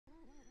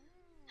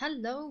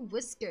Hello,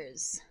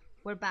 Whiskers.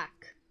 We're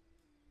back.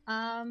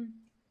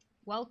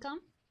 Welcome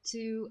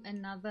to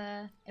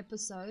another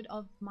episode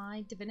of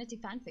my Divinity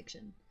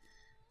fanfiction.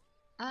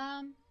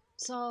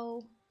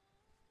 So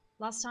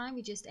last time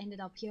we just ended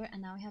up here,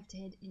 and now we have to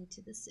head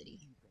into the city.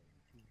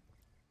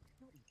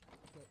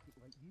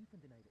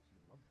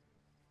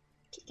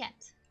 Kit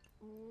Kat.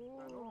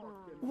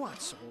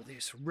 What's all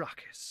this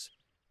ruckus?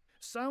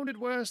 Sounded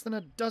worse than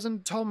a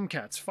dozen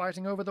tomcats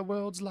fighting over the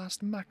world's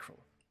last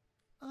mackerel.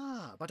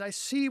 Ah, but I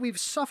see we've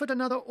suffered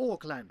another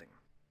orc landing.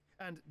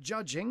 And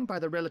judging by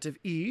the relative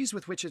ease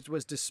with which it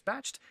was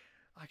dispatched,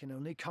 I can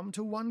only come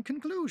to one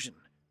conclusion.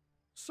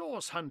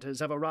 Source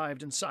hunters have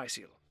arrived in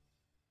Sicil.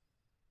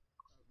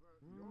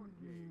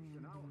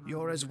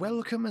 You're as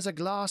welcome as a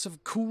glass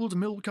of cooled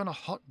milk on a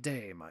hot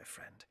day, my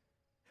friend.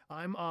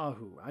 I'm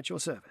Ahu, at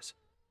your service.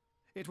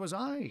 It was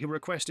I who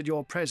requested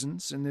your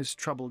presence in this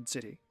troubled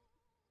city.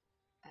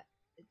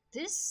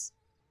 This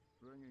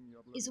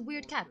is a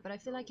weird cat, but I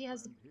feel like he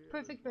has the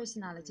perfect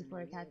personality for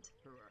a cat.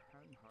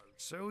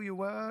 So you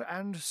were,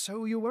 and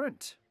so you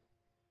weren't.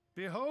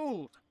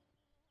 Behold!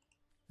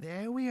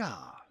 There we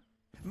are.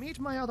 Meet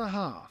my other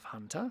half,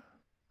 Hunter.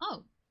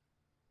 Oh.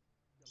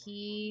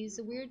 He's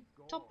a weird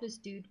topless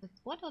dude with,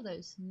 what are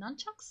those,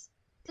 nunchucks?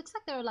 Looks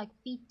like there are like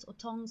feet or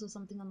tongs or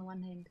something on the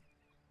one hand.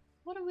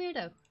 What a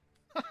weirdo.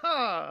 Ha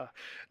ha!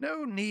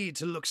 No need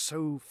to look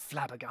so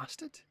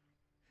flabbergasted.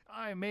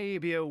 I may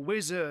be a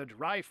wizard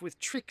rife with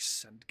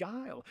tricks and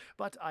guile,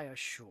 but I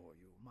assure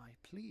you my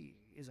plea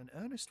is an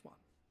earnest one.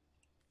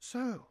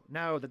 So,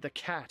 now that the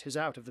cat is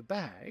out of the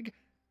bag,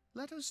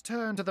 let us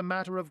turn to the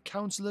matter of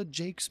Councillor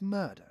Jake's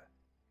murder.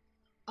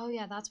 Oh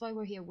yeah, that's why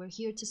we're here. We're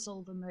here to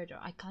solve a murder.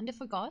 I kind of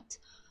forgot,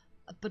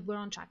 but we're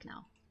on track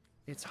now.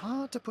 It's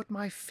hard to put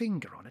my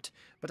finger on it,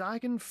 but I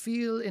can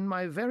feel in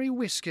my very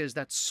whiskers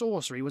that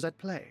sorcery was at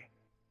play.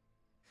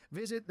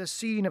 Visit the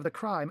scene of the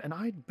crime, and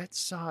I'd bet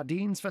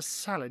sardines for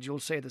salad you'll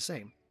say the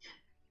same.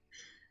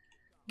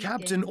 Okay.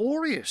 Captain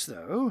Aureus,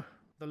 though,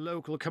 the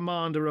local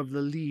commander of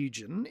the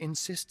Legion,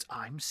 insists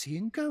I'm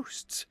seeing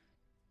ghosts.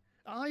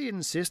 I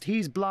insist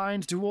he's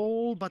blind to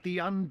all but the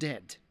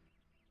undead.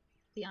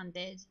 The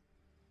undead?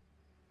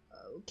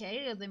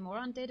 Okay, are there more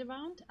undead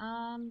around?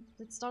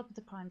 Let's start with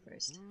the crime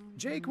first.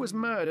 Jake was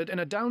murdered in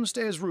a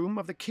downstairs room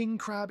of the King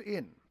Crab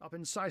Inn, up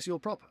in Sicil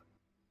proper.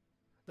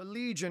 The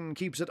Legion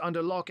keeps it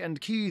under lock and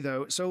key,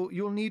 though, so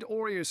you'll need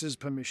Aureus's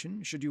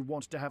permission should you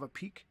want to have a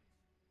peek.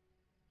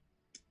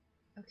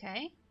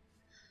 Okay.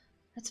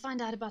 Let's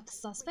find out about the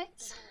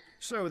suspects.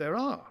 So there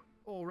are,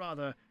 or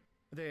rather,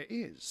 there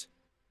is.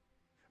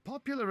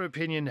 Popular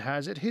opinion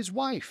has it his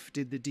wife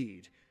did the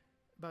deed,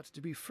 but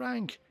to be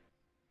frank,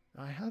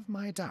 I have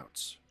my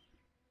doubts.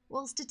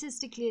 Well,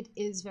 statistically it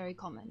is very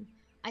common.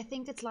 I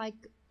think it's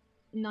like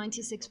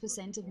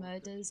 96% of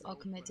murders are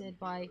committed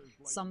by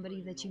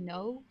somebody that you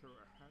know.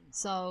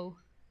 So,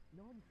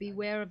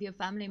 beware of your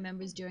family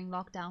members during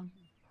lockdown.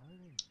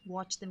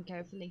 Watch them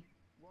carefully.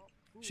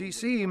 She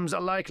seems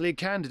a likely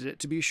candidate,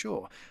 to be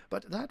sure,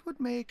 but that would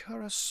make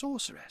her a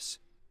sorceress.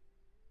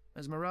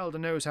 Esmeralda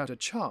knows how to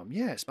charm,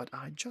 yes, but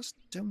I just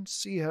don't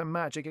see her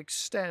magic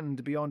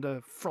extend beyond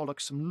a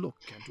frolicsome look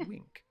and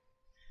wink.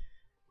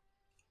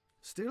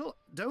 Still,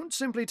 don't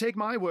simply take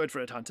my word for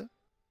it, Hunter.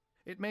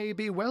 It may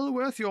be well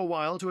worth your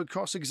while to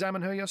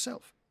cross-examine her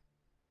yourself.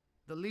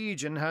 The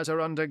Legion has her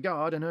under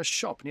guard in her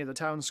shop near the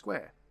town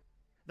square.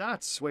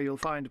 That's where you'll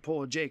find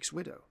poor Jake's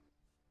widow.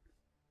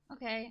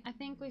 Okay, I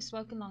think we've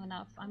spoken long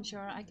enough. I'm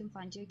sure I can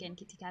find you again,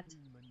 Kitty Cat.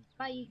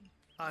 Bye.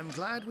 I'm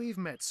glad we've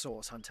met,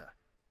 Source Hunter.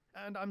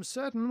 And I'm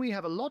certain we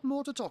have a lot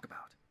more to talk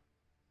about.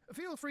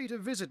 Feel free to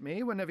visit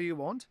me whenever you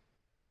want.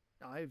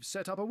 I've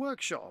set up a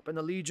workshop in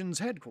the Legion's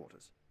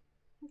headquarters.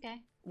 Okay.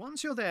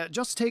 Once you're there,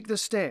 just take the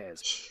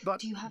stairs.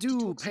 But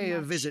do pay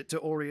a visit to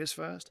Aureus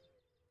first.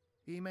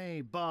 He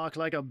may bark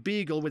like a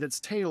beagle with its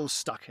tail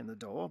stuck in the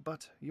door,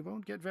 but you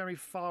won't get very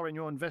far in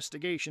your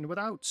investigation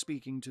without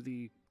speaking to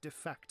the de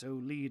facto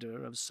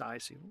leader of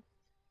Sicil.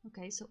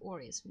 Okay, so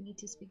Aureus. We need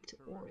to speak to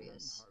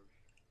Aureus.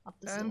 Up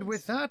the stairs. And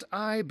with that,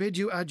 I bid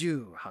you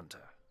adieu,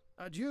 Hunter.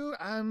 Adieu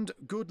and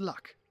good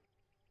luck.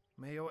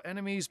 May your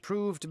enemies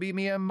prove to be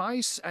mere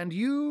mice, and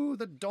you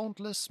the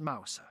dauntless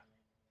mouser.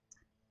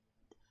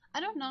 I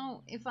don't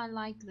know if I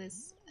like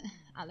this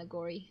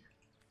allegory.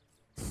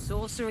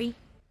 Sorcery,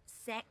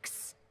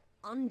 sex,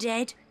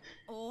 undead,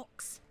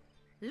 orcs.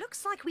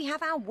 Looks like we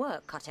have our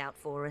work cut out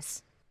for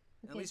us.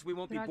 At least we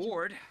won't be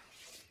bored.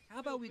 How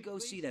about we go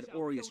see that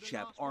Aureus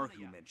chap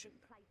Arhu mentioned?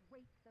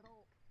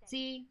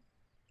 See?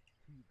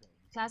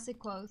 Classic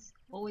Kvothe,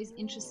 always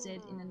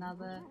interested in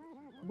another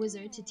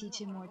wizard to teach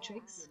him more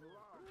tricks.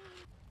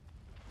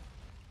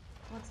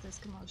 What's this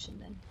commotion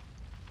then?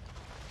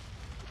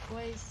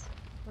 Boys,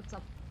 what's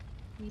up?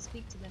 Can you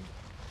speak to them?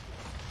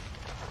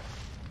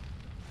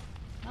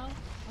 No?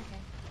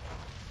 Okay.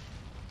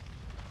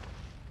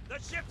 The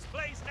ship's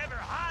place never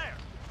higher!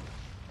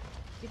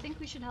 You think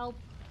we should help?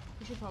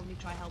 We should probably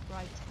try help,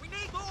 right? We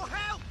need more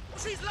help!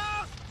 She's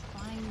lost!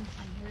 Fine,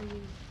 I hear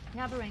you. We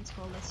have a rain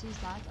scroll, let's use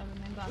that. I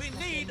remember us We left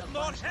need in the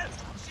more bunch help!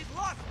 last time. She's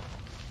lost!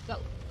 Go.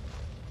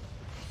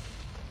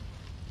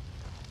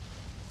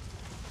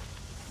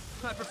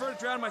 I prefer to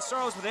drown my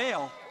sorrows with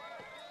ale.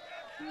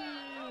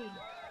 Whee.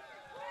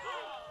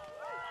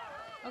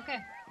 Okay.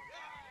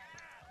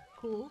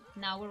 Cool.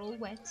 Now we're all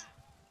wet.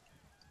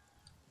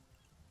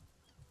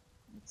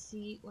 Let's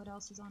see what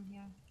else is on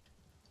here.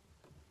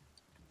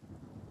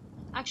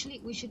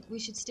 Actually, we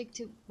should stick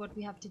to what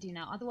we have to do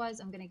now. Otherwise,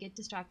 I'm gonna get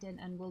distracted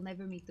and we'll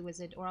never meet the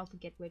wizard, or I'll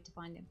forget where to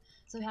find him.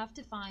 So we have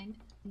to find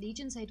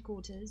Legion's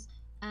headquarters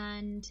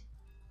and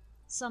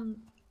some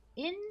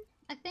inn,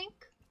 I think.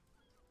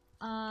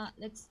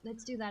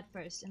 Let's do that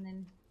first, and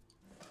then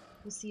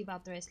we'll see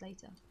about the rest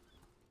later.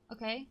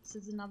 Okay, so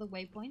there's another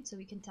waypoint, so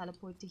we can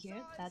teleport to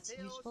here. That's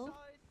useful.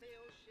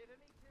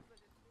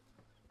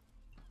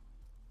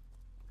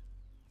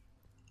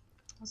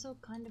 Also,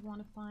 kind of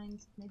want to find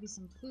maybe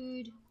some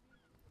food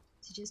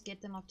to just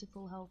get them up to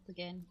full health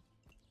again.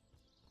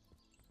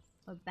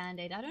 Or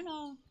band-aid, I don't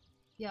know.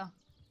 Yeah.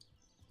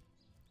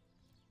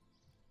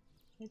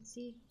 Let's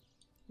see.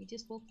 We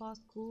just walk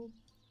past, cool.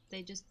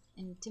 They just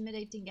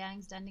intimidating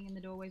gang standing in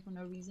the doorway for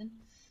no reason.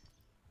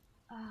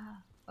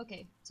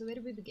 Okay, so where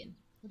do we begin?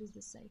 What does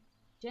this say?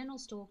 General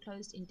store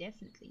closed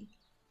indefinitely.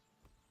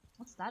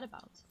 What's that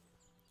about?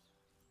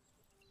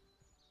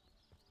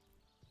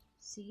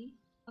 See?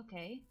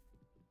 Okay.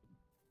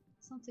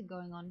 Something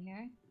going on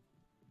here.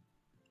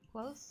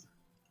 Kvothe?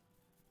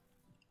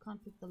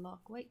 Can't pick the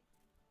lock. Wait.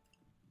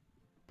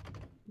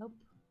 Nope.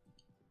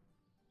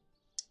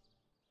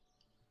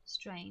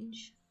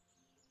 Strange.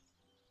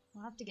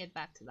 We'll have to get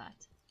back to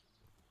that.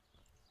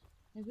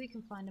 Maybe we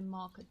can find a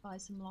market, buy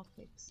some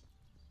lockpicks.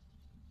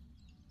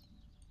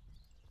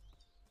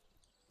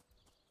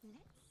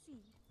 Let's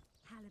see.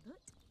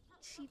 Halibut,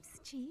 sheep's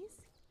cheese,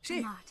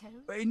 Say,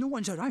 tomatoes. no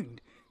one's around.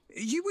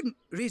 You wouldn't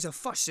raise a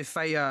fuss if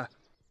I,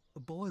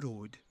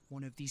 borrowed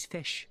one of these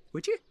fish,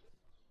 would you?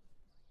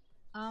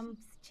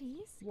 Sheep's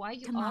cheese, Why are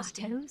you tomatoes.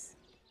 asking?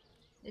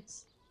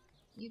 It's...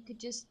 You could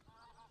just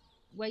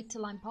wait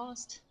till I'm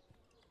past.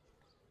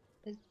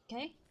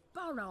 Okay?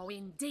 Borrow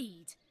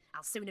indeed.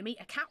 I'll sooner meet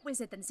a cat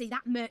wizard than see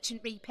that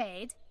merchant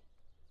repaid.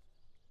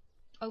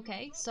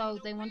 Okay, so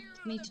they want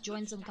me to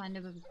join some kind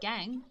of a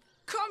gang.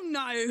 Come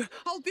now,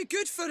 I'll be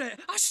good for it,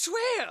 I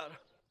swear!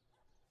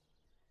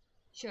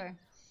 Sure.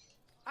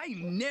 I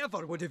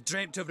never would have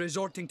dreamt of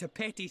resorting to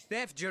petty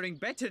theft during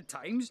better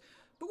times,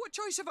 but what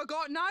choice have I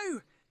got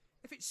now?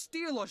 If it's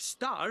steal or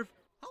starve,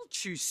 I'll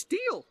choose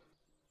steal.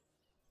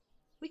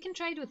 We can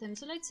trade with him,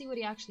 so let's see what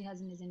he actually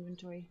has in his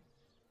inventory.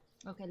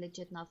 Okay,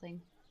 legit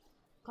nothing.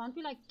 Can't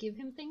we, like, give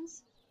him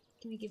things?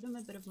 Can we give him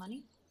a bit of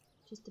money?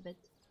 Just a bit.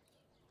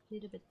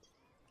 Little bit.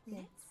 Okay.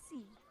 Let's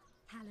see.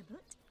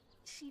 Halibut,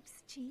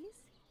 sheep's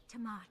cheese,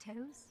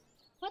 tomatoes.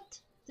 What?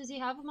 Does he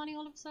have money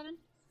all of a sudden?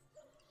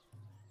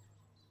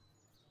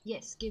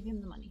 Yes, give him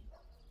the money.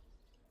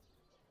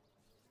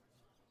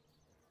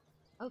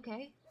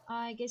 Okay,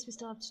 I guess we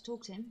still have to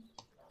talk to him.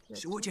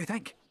 So what do you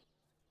think?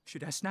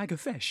 Should I snag a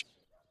fish?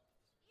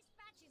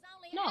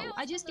 No,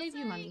 I just gave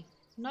you money.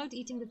 Not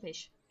eating the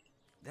fish.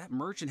 That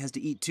merchant has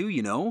to eat too,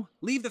 you know.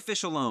 Leave the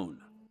fish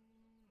alone.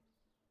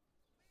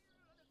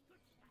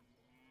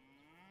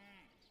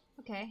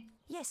 Okay.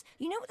 Yes,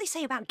 you know what they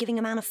say about giving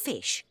a man a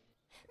fish?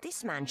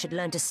 This man should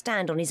learn to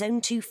stand on his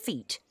own 2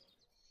 feet.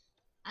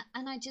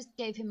 And I just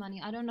gave him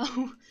money. I don't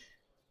know.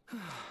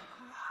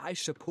 I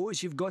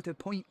suppose you've got a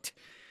point.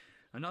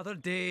 Another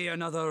day,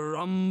 another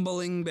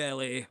rumbling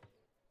belly.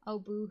 Oh,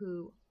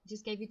 boo-hoo.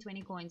 Just gave you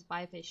 20 coins.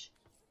 Buy a fish.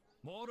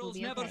 Morals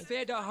be never okay.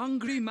 fed a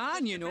hungry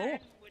man, you know.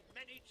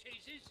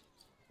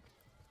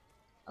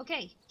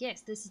 Okay,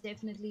 yes, this is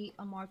definitely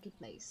a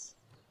marketplace.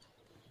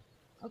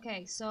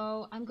 Okay,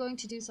 so I'm going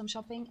to do some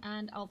shopping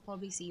and I'll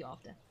probably see you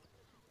after.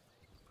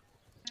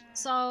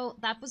 So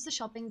that was the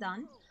shopping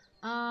done.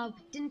 We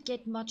didn't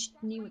get much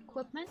new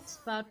equipment,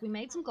 but we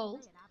made some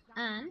gold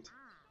and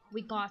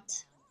we got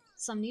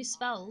some new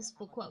spells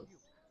for Kvothe.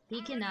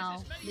 He can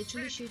now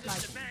literally shoot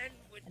lightning.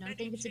 I don't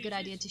think it's a good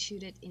idea to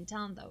shoot it in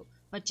town though,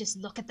 but just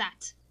look at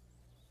that.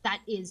 That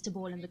is to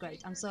Ball in the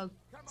Great. I'm so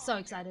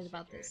excited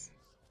about this.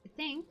 I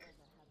think,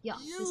 yeah,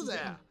 this You is the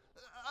there! end.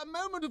 A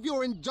moment of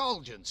your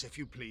indulgence, if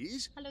you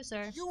please. Hello,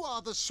 sir. You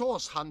are the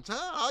source hunter,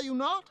 are you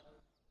not?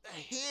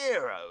 The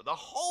hero the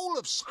whole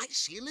of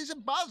Sightseal is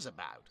abuzz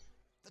about.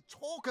 The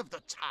talk of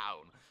the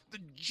town. The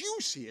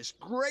juiciest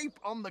grape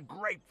on the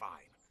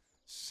grapevine.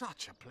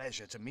 Such a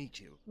pleasure to meet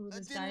you. Ooh, A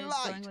this guy is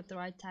going delight. with the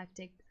right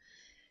tactic.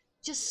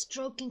 Just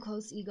stroking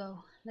Kvothe's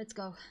ego. Let's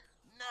go.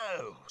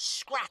 No,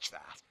 scratch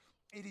that.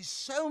 It is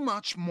so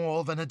much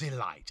more than a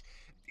delight.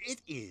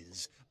 It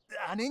is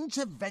an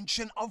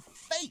intervention of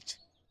fate.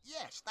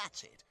 Yes,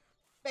 that's it.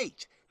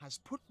 Fate has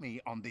put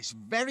me on this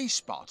very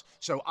spot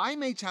so I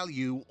may tell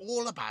you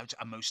all about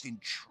a most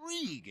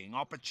intriguing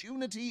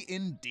opportunity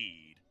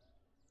indeed.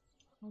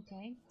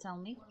 Okay, tell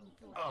me.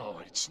 Oh,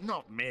 it's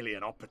not merely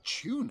an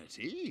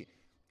opportunity.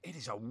 It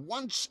is a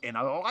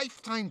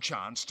once-in-a-lifetime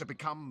chance to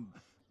become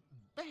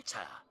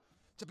better.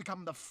 To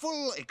become the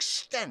full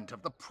extent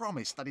of the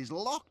promise that is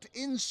locked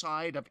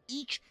inside of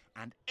each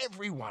and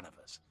every one of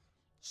us.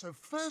 So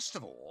first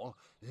of all,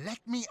 let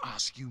me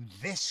ask you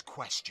this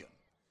question.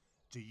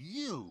 Do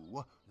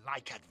you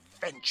like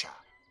adventure?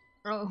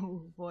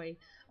 Oh boy.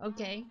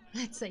 Okay,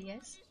 let's say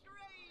yes.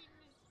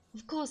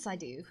 Of course I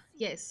do.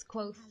 Yes,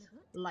 Kvothe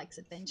likes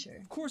adventure.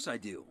 Of course I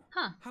do.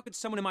 Huh. How could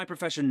someone in my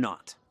profession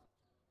not?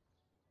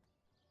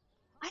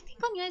 I think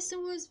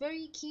Onyesonwu is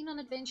very keen on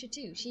adventure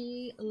too.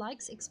 She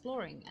likes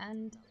exploring,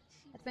 and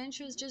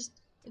adventure is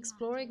just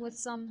exploring with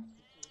some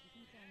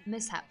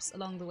mishaps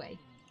along the way.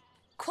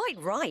 Quite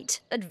right.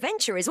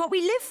 Adventure is what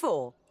we live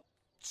for.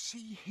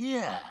 See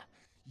here,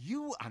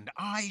 you and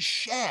I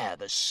share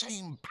the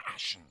same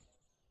passion.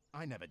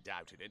 I never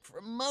doubted it for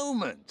a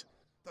moment.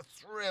 The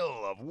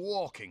thrill of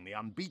walking the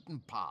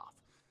unbeaten path,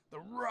 the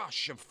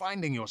rush of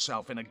finding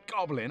yourself in a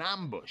goblin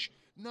ambush,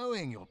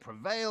 knowing you'll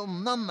prevail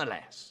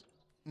nonetheless.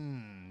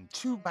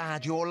 Too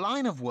bad your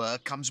line of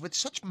work comes with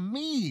such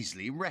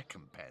measly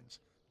recompense.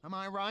 Am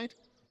I right?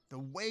 The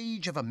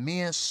wage of a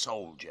mere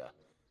soldier.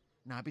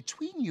 Now,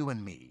 between you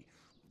and me,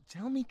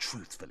 tell me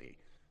truthfully,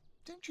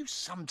 don't you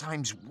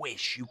sometimes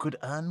wish you could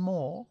earn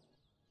more?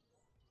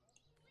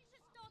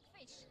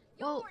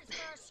 Well,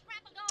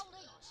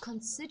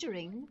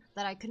 considering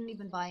that I couldn't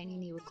even buy any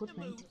new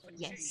equipment,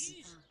 yes.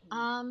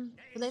 But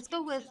let's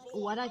go with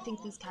what I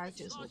think these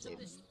characters will do.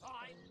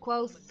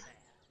 Kvothe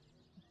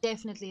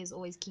definitely is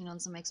always keen on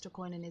some extra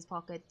coin in his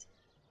pocket.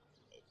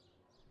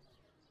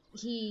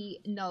 He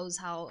knows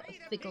how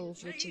fickle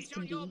riches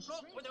can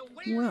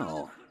be.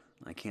 Well,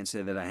 I can't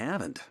say that I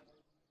haven't.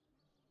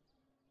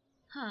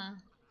 Huh. I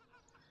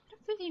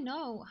don't really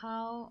know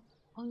how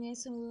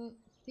Onyesonwu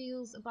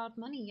feels about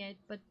money yet,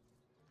 but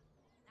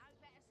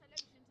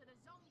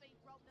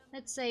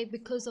let's say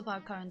because of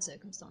our current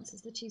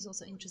circumstances that she's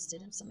also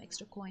interested in some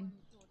extra coin.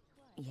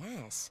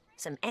 Yes,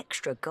 some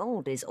extra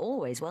gold is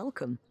always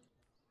welcome.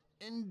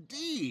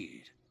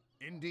 Indeed.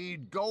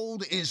 Indeed,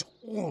 gold is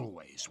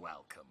always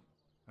welcome.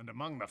 And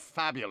among the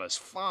fabulous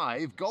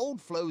five, gold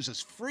flows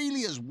as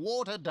freely as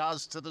water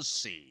does to the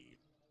sea.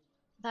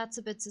 That's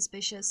a bit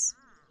suspicious.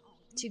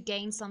 To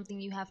gain something,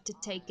 you have to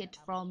take it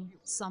from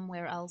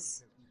somewhere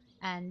else.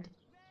 And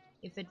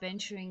if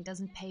adventuring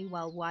doesn't pay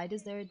well, why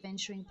does their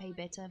adventuring pay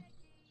better?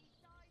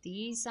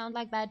 These sound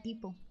like bad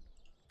people.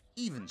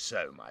 Even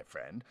so, my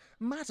friend,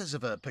 matters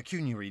of a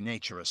pecuniary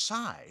nature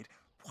aside,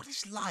 what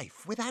is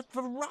life without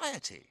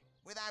variety,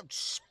 without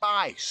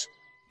spice?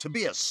 To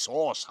be a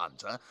source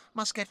hunter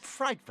must get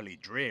frightfully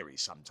dreary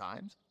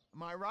sometimes.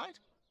 Am I right?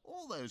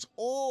 All those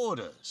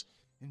orders.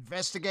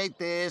 Investigate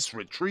this,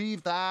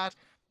 retrieve that,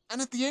 and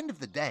at the end of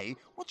the day,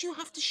 what do you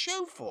have to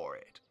show for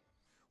it?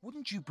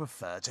 Wouldn't you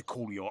prefer to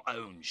call your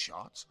own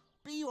shots?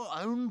 Be your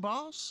own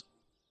boss?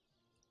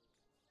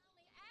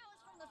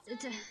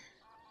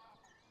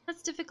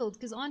 That's difficult,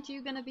 because aren't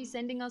you going to be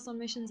sending us on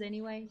missions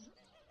anyway?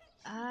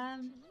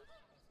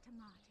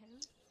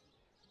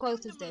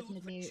 Kvothe is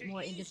definitely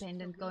more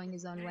independent, going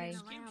his own way.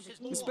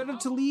 It's better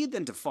to lead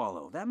than to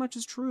follow. That much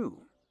is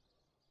true.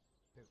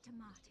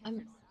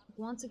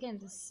 Once again,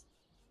 this...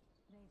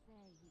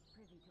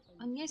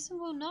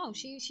 Onyesonwu, no,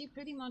 she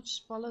pretty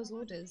much follows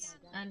orders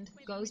and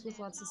goes with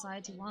what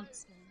society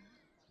wants.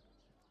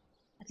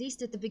 At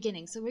least at the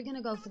beginning, so we're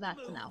gonna go for that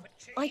for now.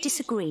 I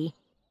disagree.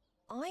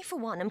 I, for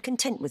one, am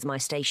content with my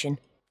station.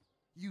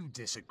 You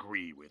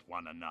disagree with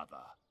one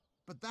another,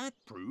 but that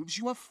proves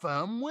you are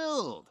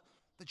firm-willed,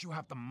 that you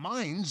have the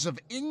minds of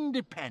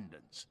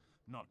independence,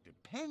 not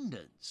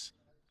dependence.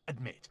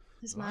 Admit,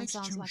 This man life's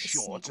sounds too like a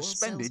short to snake oil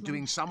spend it salesman.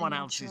 doing someone I'm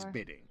not else's sure.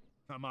 bidding.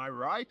 Am I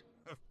right?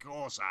 Of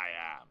course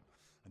I am.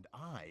 And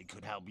I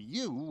could help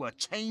you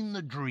attain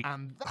the dream.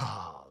 And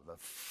the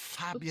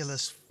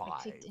fabulous I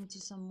five. clicked into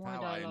some more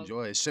How I dialogue.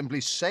 enjoy simply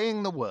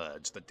saying the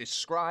words that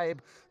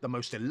describe the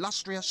most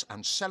illustrious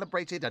and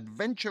celebrated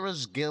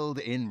adventurers' guild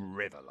in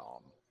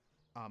Riverlon.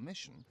 Our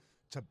mission,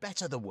 to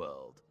better the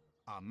world.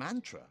 Our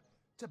mantra,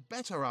 to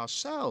better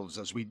ourselves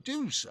as we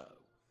do so.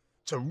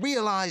 To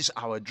realize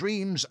our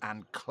dreams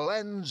and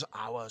cleanse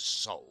our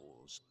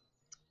souls.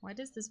 Why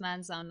does this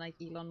man sound like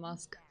Elon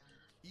Musk?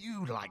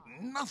 You'd like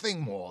nothing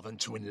more than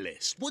to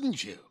enlist,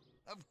 wouldn't you?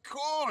 Of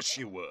course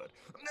you would.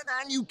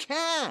 And you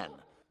can.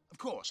 Of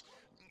course,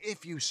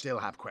 if you still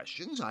have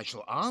questions, I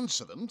shall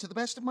answer them to the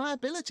best of my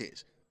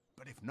abilities.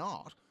 But if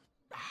not,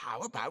 how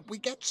about we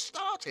get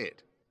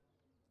started?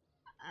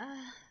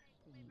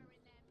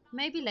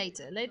 Maybe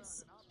later.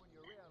 Let's...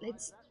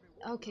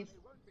 Okay,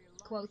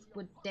 Kvothe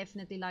would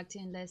definitely like to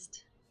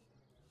enlist.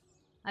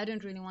 I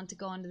don't really want to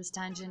go on this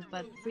tangent,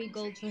 but free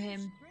gold for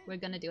him, we're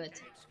gonna do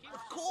it. Of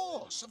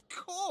course, of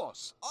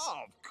course,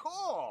 of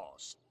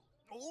course.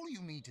 All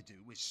you need to do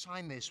is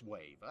sign this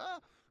waiver,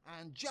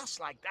 and just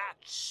like that,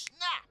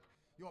 snap!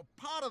 You're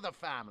part of the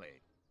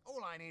family.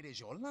 All I need is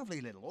your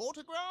lovely little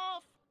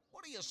autograph.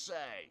 What do you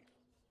say?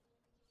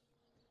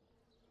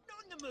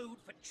 Not in the mood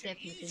for cheese.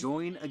 Definitely.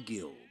 Join a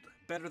guild.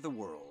 Better the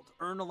world.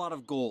 Earn a lot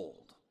of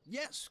gold.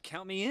 Yes,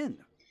 count me in.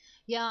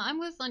 Yeah, I'm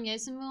with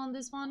Onyesonwu on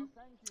this one.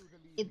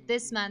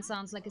 This man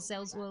sounds like a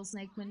sales oil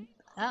snakeman.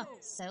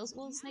 Sales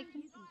oil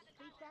snakeman?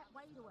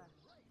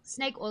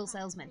 Snake oil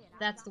salesman.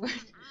 That's the word.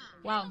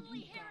 Wow.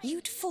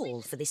 You'd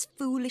fall for this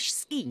foolish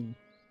scheme.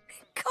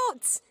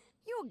 Gods,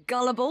 you're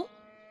gullible.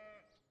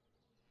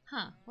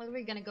 Huh, what are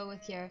we gonna go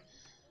with here?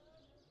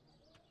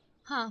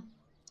 Huh,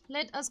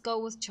 let us go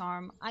with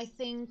charm. I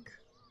think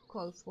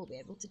Kvothe will be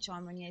able to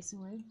charm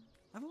Onyesonwu.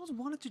 I've always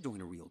wanted to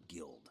join a real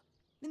guild.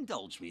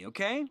 Indulge me,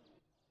 okay?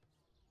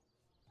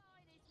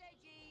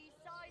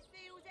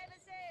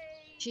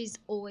 She's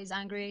always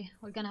angry.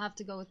 We're gonna have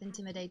to go with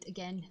Intimidate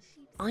again.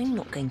 I'm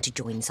not going to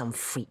join some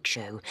freak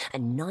show,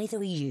 and neither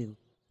are you.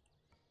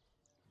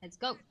 Let's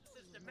go.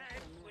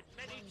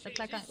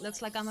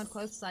 Looks like I'm on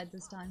Kvothe's side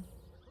this time.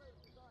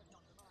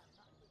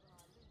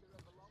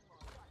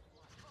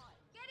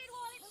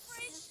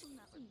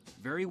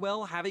 Very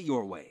well, have it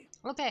your way.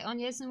 Okay,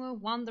 Onyesonwu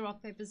won the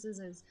rock, paper,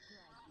 scissors.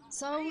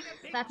 So,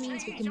 that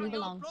means we can move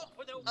along.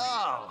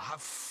 Oh, how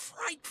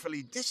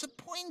frightfully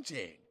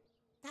disappointing.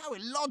 How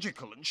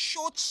illogical and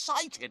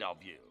short-sighted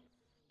of you.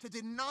 To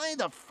deny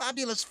the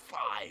fabulous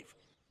five.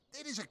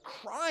 It is a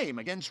crime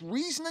against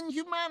reason and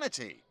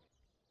humanity.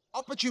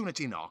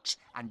 Opportunity knocks,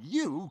 and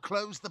you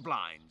close the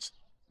blinds.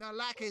 Now,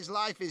 Lackey's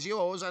life is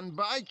yours, and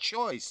by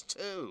choice,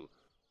 too.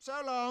 So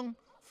long.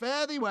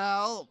 Fare thee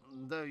well,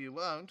 though you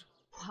won't.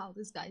 Wow,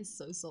 this guy is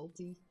so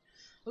salty.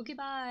 Okay,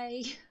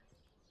 bye.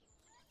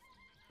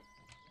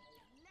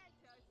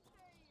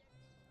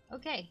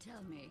 Okay.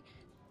 Tell me,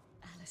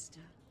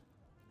 Alistair,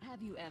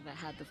 have you ever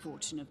had the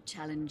fortune of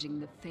challenging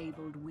the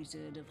fabled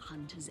wizard of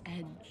Hunter's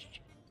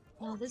Edge?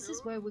 Well, this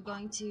is where we're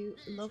going to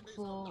look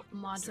for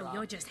Madra. So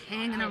you're just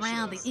hanging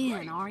around the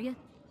inn, are you?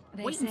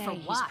 They Waiting say for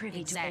he's what,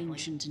 privy exactly? to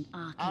ancient and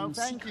arcane I'll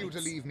thank you secrets,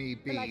 to leave me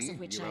be. the likes of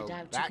which you I know,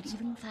 doubt you that. could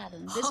even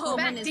fathom. This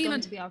woman is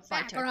going to be our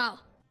back fighter. girl.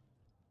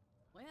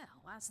 Well,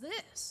 what's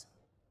this?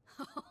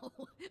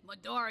 Oh,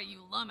 Medora,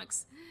 you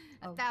lummox.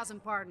 Oh.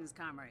 1,000 pardons,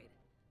 comrade.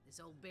 This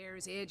old bear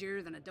is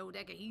edgier than a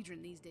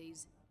dodecahedron these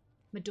days.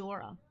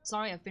 Medora.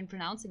 Sorry, I've been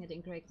pronouncing it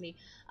incorrectly.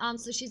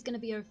 So she's going to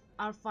be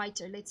our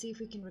fighter. Let's see if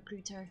we can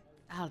recruit her.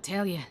 I'll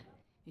tell you,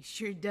 it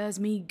sure does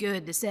me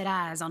good to set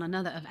eyes on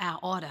another of our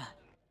order.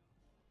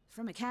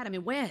 From Academy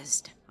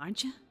West,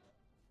 aren't you?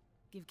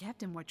 Give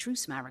Captain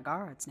Wartruce my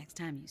regards next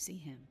time you see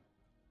him.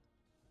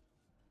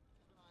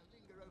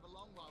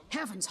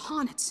 Heavens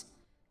hornets!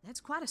 That's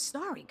quite a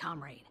story,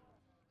 comrade.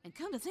 And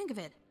come to think of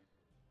it,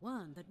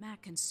 one that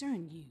might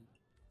concern you.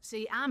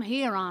 See, I'm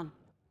here on,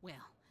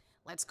 well,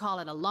 let's call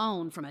it a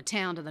loan from a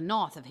town to the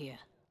north of here.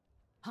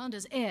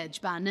 Hunter's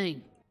Edge by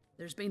name.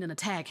 There's been an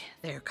attack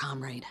there,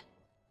 comrade.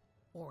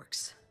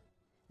 Orcs.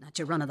 Not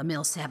your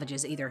run-of-the-mill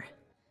savages either,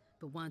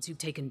 but ones who've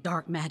taken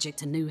dark magic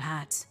to new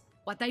heights.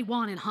 What they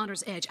want in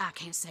Hunter's Edge, I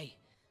can't say,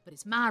 but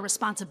it's my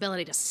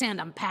responsibility to send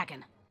them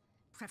packing.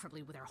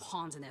 Preferably with their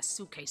horns in their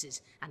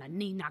suitcases and a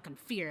knee-knocking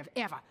fear of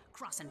ever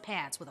crossing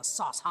paths with a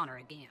sauce hunter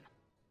again.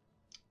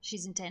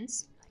 She's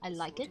intense. I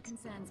like it.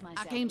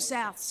 I came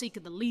south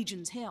seeking the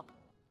Legion's help,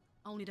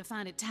 only to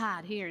find it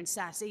tied here in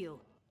Sicil.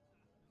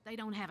 They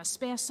don't have a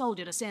spare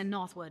soldier to send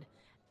northward,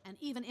 and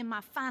even in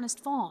my finest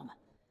form,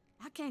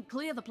 I can't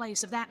clear the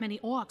place of that many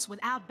orcs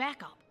without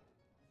backup.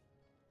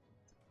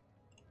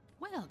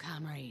 Well,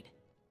 comrade,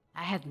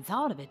 I hadn't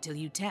thought of it till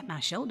you tapped my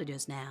shoulder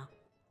just now,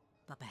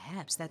 but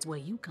perhaps that's where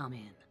you come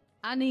in.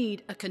 I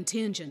need a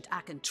contingent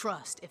I can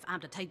trust if I'm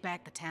to take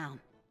back the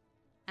town.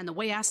 And the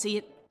way I see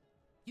it,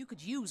 you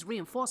could use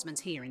reinforcements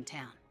here in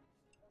town.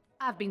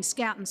 I've been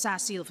scouting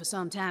Sicil for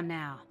some time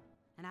now,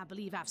 and I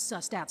believe I've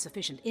sussed out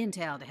sufficient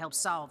intel to help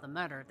solve the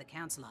murder of the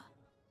Counselor.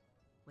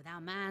 With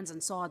our minds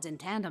and swords in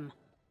tandem,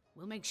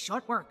 we'll make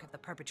short work of the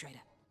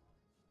perpetrator.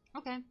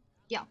 Okay.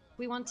 Yeah,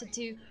 we wanted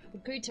to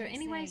recruit her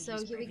anyway,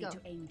 so here we go.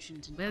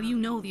 Well, you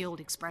know the old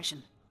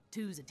expression.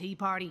 2's a tea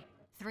party,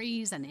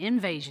 3's an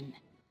invasion.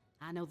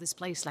 I know this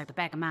place like the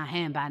back of my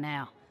hand by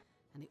now,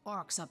 and the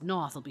orcs up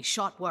north will be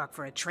short work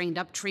for a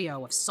trained-up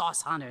trio of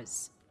sauce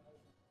hunters.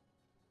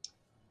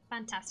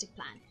 Fantastic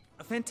plan.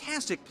 A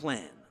fantastic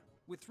plan.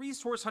 With 3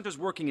 source hunters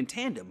working in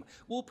tandem,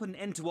 we'll put an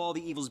end to all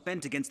the evils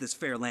bent against this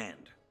fair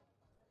land.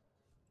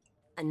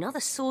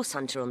 Another source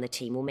hunter on the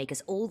team will make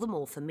us all the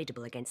more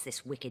formidable against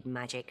this wicked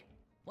magic.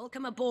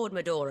 Welcome aboard,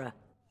 Medora.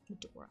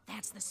 Medora.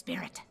 That's the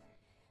spirit.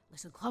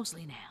 Listen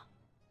closely now.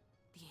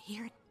 Do you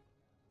hear it?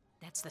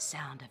 That's the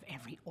sound of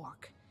every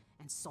orc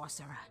and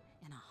sorcerer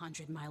in a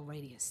 100-mile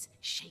radius,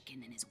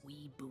 shaking in his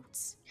wee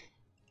boots.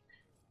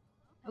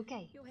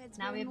 Okay,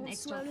 now we have an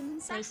extra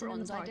person in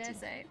the party.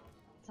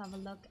 Let's have a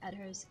look at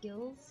her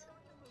skills.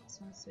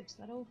 Just want to switch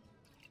that off.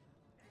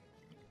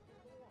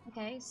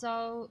 Okay,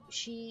 so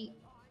she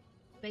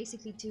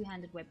basically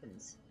two-handed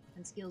weapons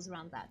and skills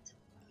around that.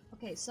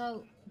 Okay,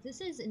 so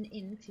this is an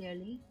inn,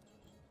 clearly.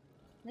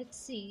 Let's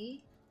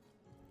see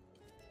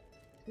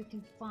if we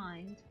can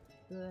find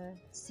the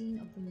scene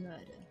of the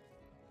murder.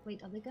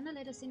 Wait, are they gonna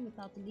let us in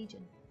without the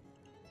Legion?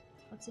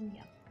 What's in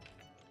here?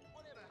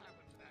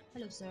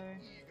 Hello, sir.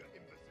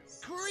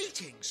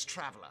 Greetings,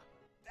 traveller.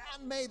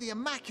 And may the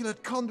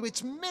Immaculate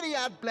Conduit's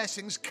myriad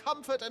blessings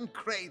comfort and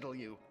cradle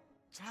you.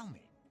 Tell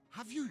me,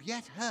 have you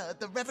yet heard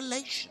the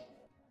revelation?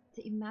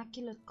 The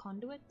Immaculate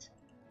Conduit?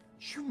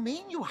 You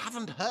mean you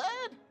haven't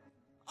heard?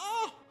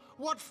 Oh,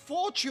 what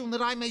fortune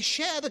that I may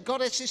share the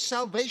goddess's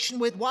salvation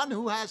with one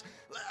who has,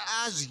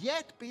 as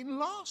yet, been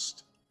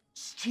lost.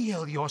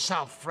 Steel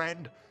yourself,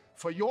 friend,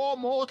 for your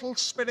mortal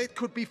spirit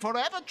could be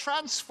forever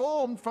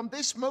transformed from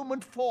this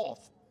moment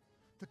forth.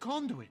 The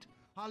conduit,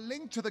 our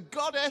link to the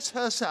goddess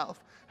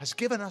herself, has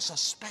given us a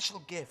special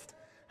gift,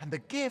 and the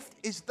gift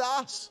is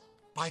thus.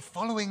 By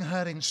following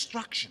her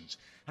instructions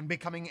and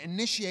becoming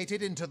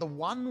initiated into the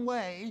one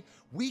way,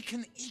 we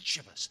can each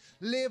of us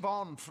live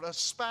on for a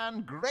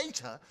span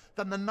greater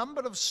than the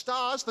number of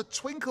stars that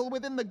twinkle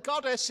within the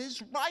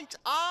goddess's right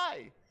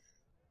eye.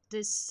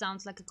 This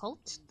sounds like a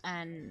cult,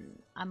 and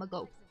I'm a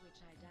go.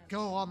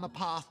 Go on the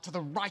path to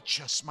the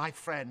righteous, my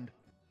friend.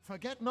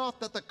 Forget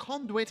not that the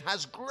conduit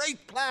has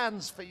great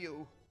plans for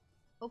you.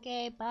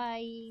 Okay,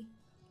 bye.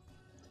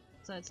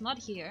 So it's not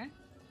here.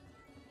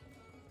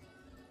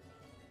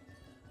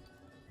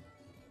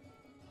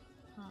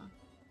 Huh.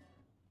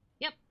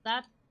 Yep,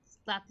 that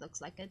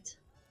looks like it.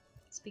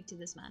 Speak to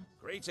this man.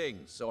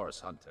 Greetings, Source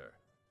Hunter.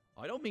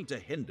 I don't mean to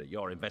hinder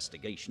your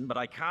investigation, but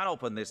I can't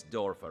open this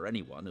door for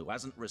anyone who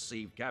hasn't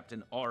received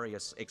Captain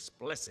Aureus'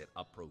 explicit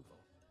approval.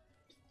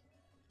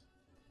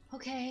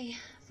 Okay,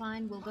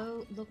 fine, we'll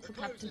go look for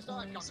Captain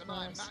Aureus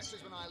first.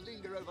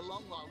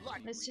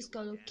 Let's just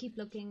go keep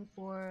looking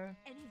for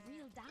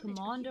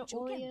Commander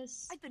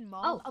Aureus.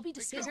 Oh, I'll be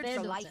discussed.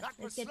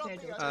 Let's get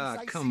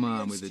Bear Come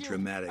on with the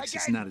dramatics.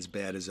 It's not as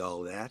bad as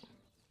all that.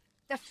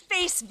 The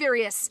face,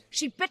 Virius!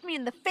 She bit me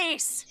in the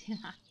face!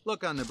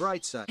 Look on the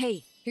bright side.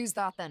 Hey, who's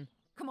that then?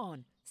 Come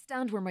on,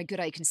 stand where my good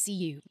eye can see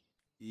you.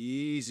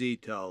 Easy,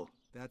 Tull.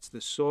 That's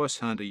the Source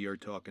Hunter you're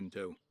talking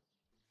to.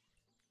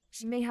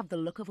 She may have the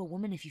look of a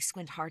woman if you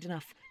squint hard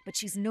enough, but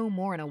she's no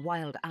more than a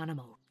wild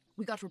animal.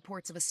 We got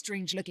reports of a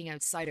strange-looking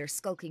outsider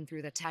skulking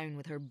through the town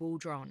with her bow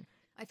drawn.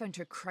 I found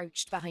her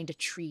crouched behind a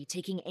tree,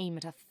 taking aim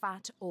at a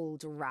fat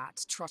old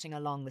rat trotting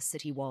along the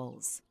city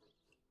walls.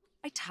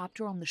 I tapped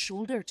her on the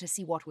shoulder to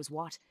see what was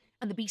what,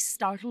 and the beast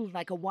startled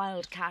like a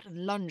wild cat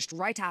and lunged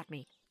right at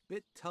me.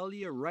 Bit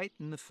Tullia right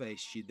in the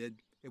face, she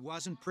did. It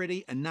wasn't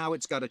pretty, and now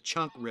it's got a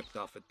chunk ripped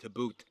off it to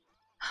boot.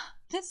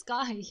 This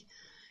guy.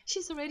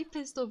 She's already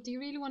pissed off. Do you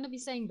really want to be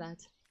saying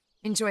that?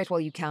 Enjoy it while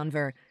you can,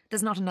 Ver.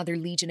 There's not another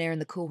legionnaire in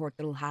the cohort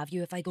that'll have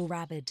you if I go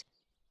rabid.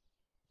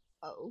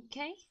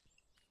 Okay.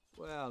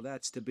 Well,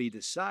 that's to be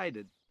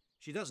decided.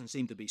 She doesn't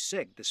seem to be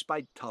sick,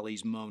 despite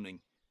Tully's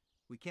moaning.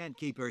 We can't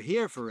keep her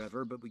here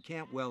forever, but we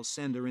can't well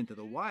send her into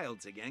the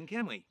wilds again,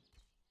 can we?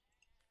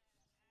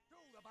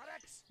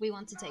 We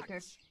want to take her.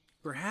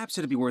 Perhaps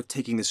it'd be worth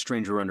taking this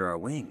stranger under our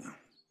wing.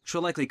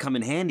 She'll likely come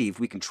in handy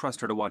if we can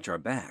trust her to watch our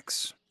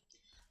backs.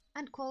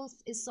 And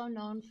Kvothe is so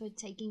known for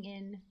taking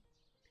in,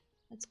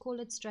 let's call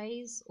it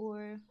strays,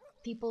 or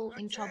people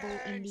in trouble,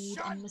 in need,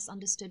 and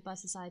misunderstood by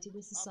society.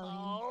 This is so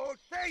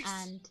mean.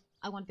 And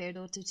I want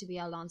Beardaughter to be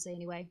our Lancer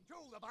anyway.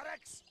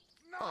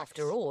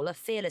 After all, a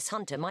fearless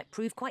hunter might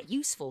prove quite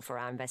useful for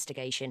our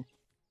investigation.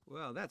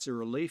 Well, that's a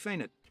relief,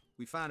 ain't it?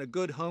 We found a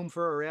good home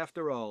for her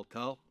after all,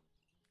 Tull.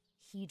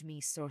 Heed me,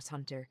 Source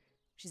Hunter.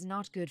 She's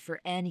not good for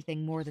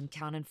anything more than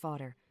cannon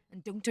fodder.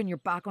 And don't turn your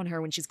back on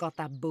her when she's got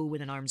that bow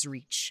within arm's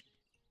reach.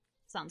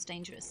 Sounds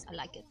dangerous. I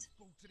like it.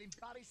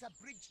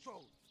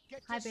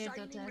 Hi,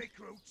 Beardaughter.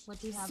 What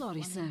do you have?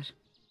 Sorry, sir.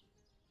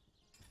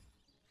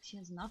 She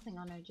has nothing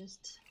on her,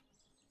 just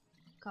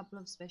a couple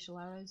of special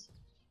arrows.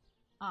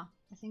 Ah,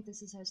 I think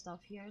this is her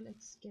stuff here.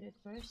 Let's get it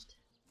first.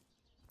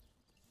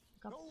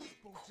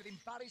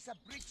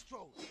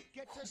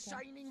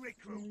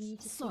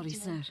 Sorry,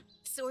 sir.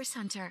 Source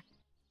Hunter.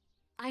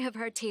 I have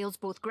heard tales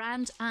both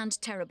grand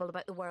and terrible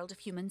about the world of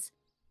humans.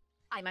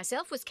 I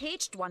myself was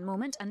caged one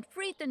moment and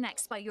freed the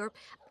next by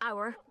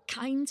our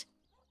kind.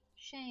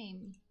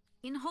 Shame.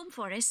 In Home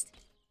Forest,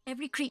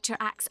 every creature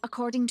acts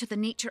according to the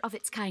nature of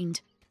its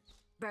kind.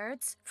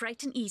 Birds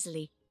frighten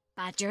easily,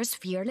 badgers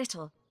fear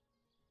little.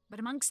 But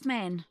amongst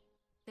men,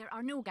 there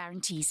are no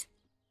guarantees.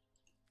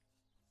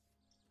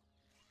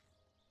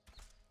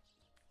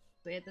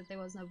 Weird that there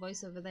was no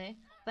voice over there,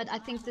 but I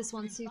think this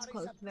one suits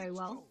Kvothe very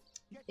well.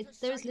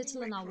 There's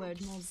little in our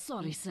world more...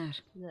 Sorry, sir.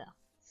 Yeah.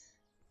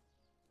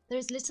 There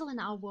is little in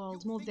our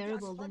world more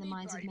variable than the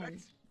minds of men.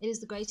 It is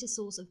the greatest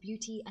source of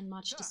beauty and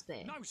much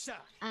despair,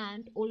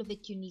 and all of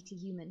it uniquely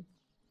human.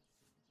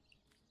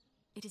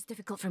 It is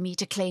difficult for me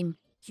to claim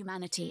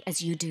humanity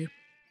as you do.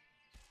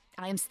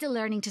 I am still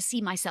learning to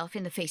see myself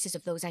in the faces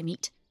of those I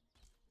meet.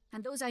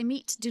 And those I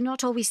meet do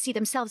not always see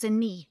themselves in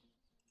me.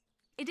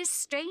 It is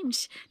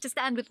strange to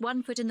stand with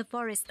one foot in the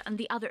forest and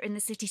the other in the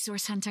city,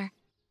 Source Hunter.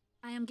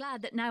 I am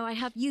glad that now I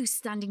have you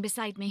standing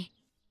beside me.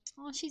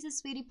 Oh, she's a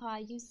sweetie pie.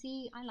 You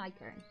see, I like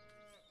her.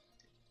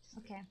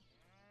 Okay.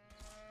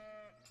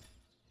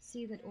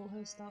 See that all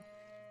her stuff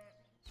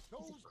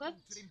is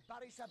equipped.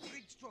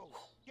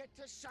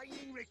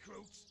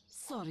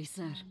 Sorry,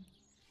 sir.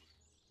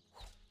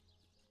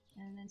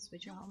 And then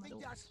switch your helmet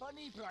off.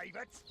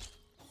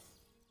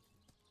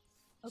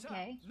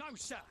 Okay. No,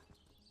 sir.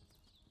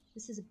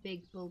 This is a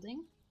big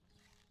building.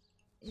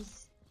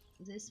 Is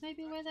this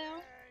maybe where they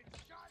are?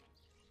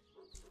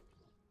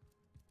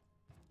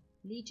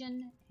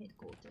 Legion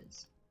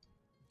headquarters.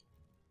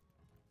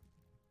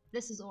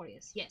 This is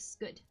Aureus. Yes,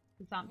 good.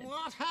 We found him.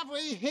 What have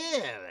we here,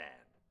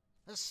 then?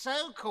 A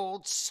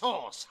so-called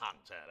source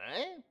hunter,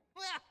 eh?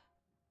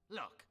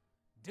 Look,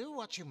 do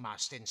what you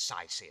must in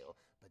Sicil,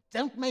 but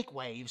don't make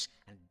waves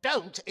and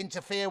don't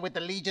interfere with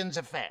the Legion's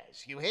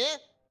affairs. You hear?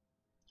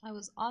 I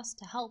was asked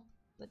to help,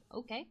 but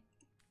okay.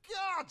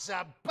 Gods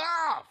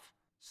above!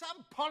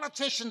 Some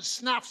politician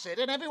snuffs it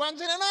and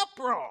everyone's in an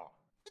uproar.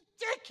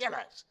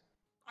 Ridiculous!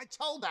 I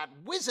told that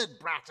wizard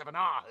brat of an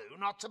Ahu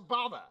not to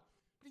bother.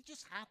 But he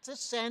just had to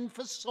send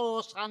for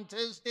source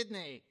hunters,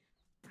 didn't he?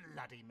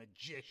 Bloody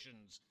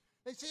magicians.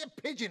 They see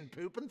a pigeon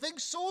poop and think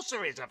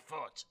sorcery's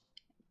afoot.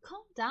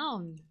 Calm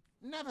down.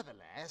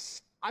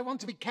 Nevertheless, I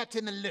want to be kept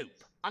in the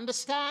loop.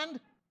 Understand?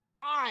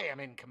 I am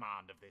in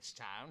command of this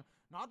town.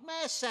 Not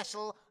Mayor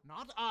Cecil,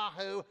 not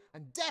Ahu,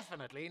 and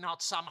definitely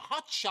not some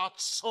hotshot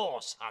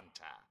source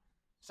hunter.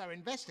 So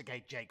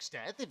investigate Jake's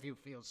death if you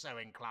feel so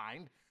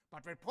inclined,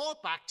 but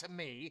report back to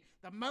me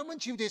the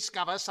moment you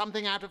discover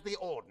something out of the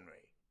ordinary.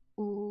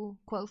 Ooh,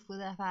 Kvothe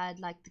would have had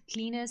like the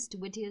cleanest,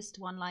 wittiest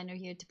one-liner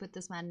here to put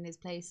this man in his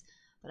place,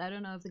 but I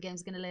don't know if the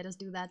game's gonna let us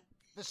do that.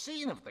 The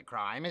scene of the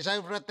crime is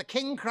over at the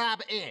King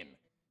Crab Inn.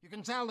 You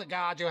can tell the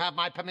guard you have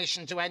my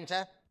permission to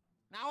enter.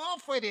 Now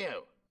off with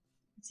you!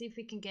 Let's see if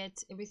we can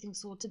get everything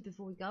sorted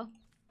before we go.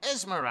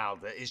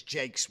 Esmeralda is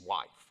Jake's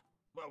wife.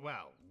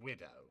 Well,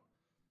 widow.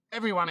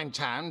 Everyone in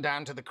town,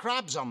 down to the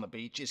crabs on the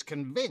beach, is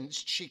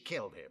convinced she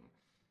killed him.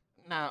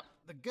 Now,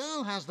 the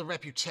girl has the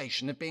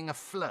reputation of being a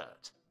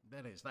flirt.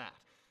 There is that.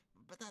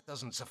 But that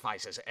doesn't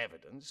suffice as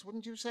evidence,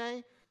 wouldn't you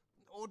say?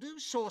 Or do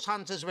source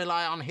hunters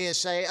rely on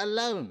hearsay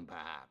alone,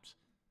 perhaps?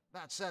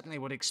 That certainly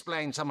would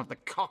explain some of the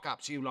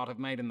cock-ups you lot have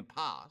made in the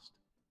past.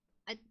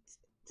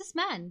 This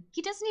man,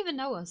 he doesn't even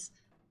know us.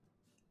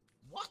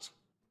 What?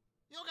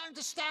 You're going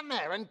to stand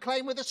there and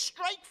claim with a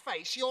straight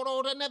face your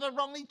order never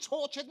wrongly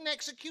tortured and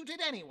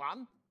executed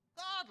anyone?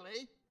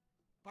 Hardly.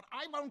 But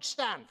I won't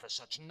stand for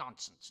such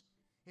nonsense.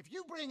 If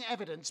you bring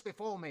evidence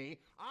before me,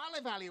 I'll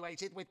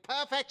evaluate it with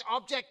perfect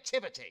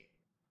objectivity.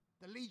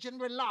 The Legion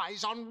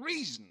relies on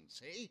reason,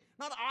 see?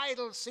 Not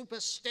idle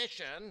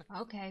superstition.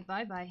 Okay,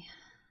 bye-bye.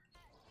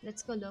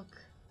 Let's go look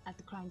at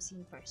the crime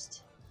scene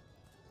first.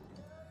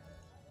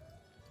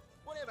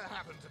 Whatever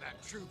happened to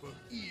that troop of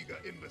eager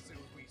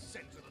imbeciles we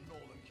sent to the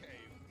Northern Cave?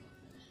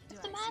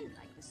 If the man...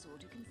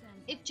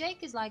 If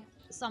Jake is like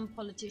some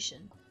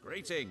politician...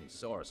 Greetings,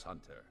 Source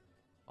Hunter.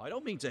 I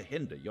don't mean to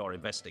hinder your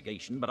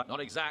investigation, but I'm not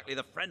exactly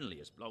the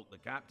friendliest bloke, the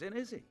captain,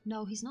 is he?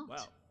 No, he's not.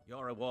 Well,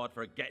 your reward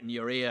for getting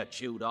your ear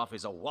chewed off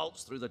is a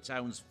waltz through the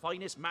town's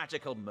finest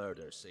magical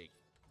murder scene.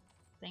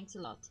 Thanks a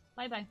lot.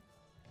 Bye-bye.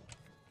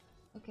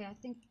 Okay, I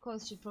think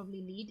Kvothe should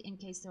probably lead in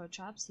case there are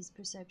traps. His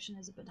perception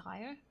is a bit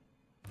higher.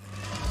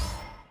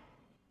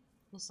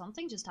 Well,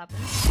 something just happened.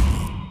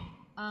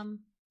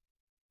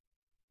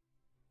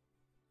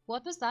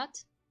 What was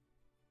that?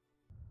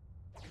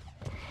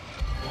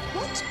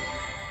 What?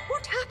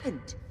 What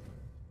happened?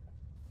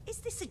 Is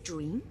this a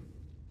dream?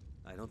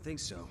 I don't think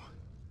so.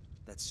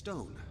 That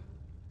stone.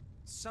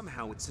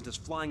 Somehow it sent us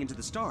flying into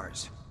the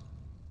stars.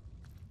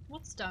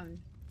 What stone?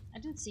 I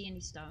didn't see any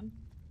stone.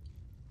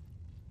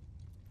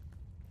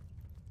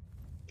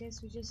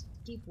 Guess we just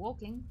keep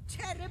walking.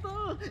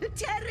 Terrible,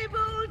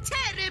 terrible,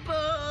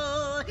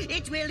 terrible!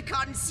 It will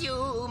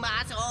consume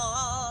us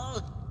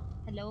all!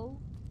 Hello?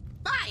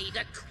 By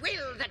the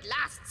quill that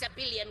lasts a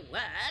billion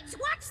words,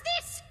 what's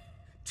this?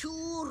 Two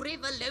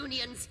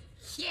Rivalonians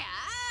here?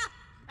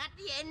 At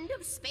the end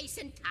of space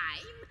and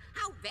time?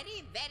 How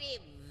very, very,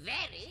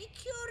 very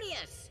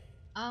curious!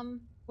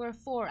 We're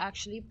four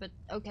actually, but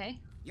okay.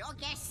 Your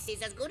guess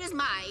is as good as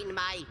mine,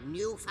 my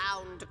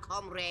newfound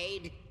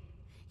comrade.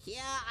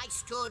 Here I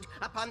stood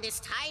upon this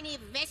tiny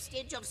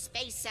vestige of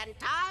space and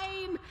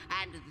time,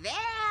 and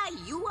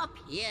there you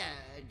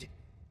appeared.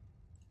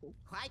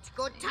 Quite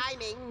good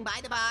timing, by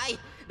the by,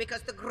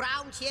 because the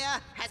ground here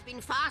has been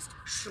fast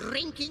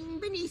shrinking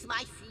beneath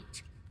my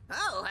feet.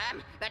 Oh,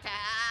 but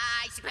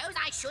I suppose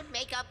I should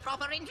make a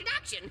proper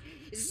introduction.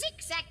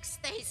 Zixax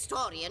the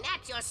historian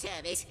at your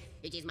service.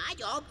 It is my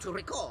job to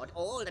record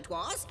all that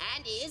was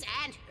and is,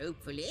 and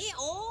hopefully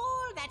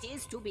all that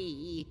is to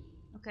be.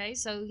 Okay,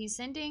 so he's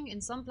sending in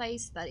some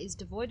place that is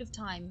devoid of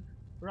time,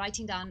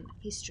 writing down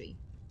history.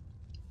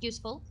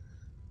 Useful.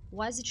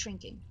 Why is it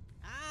shrinking?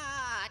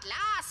 Ah, at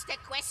last a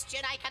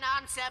question I can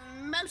answer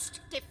most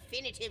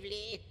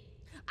definitively.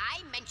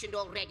 I mentioned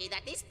already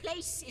that this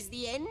place is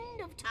the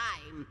end of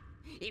time.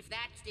 If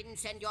that didn't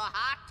send your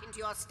heart into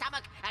your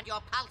stomach and your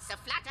pulse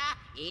a-flutter,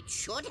 it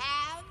should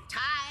have.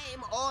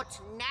 Time ought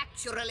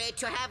naturally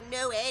to have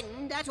no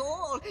end at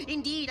all.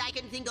 Indeed, I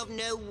can think of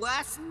no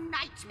worse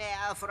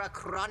nightmare for a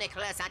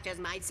chronicler such as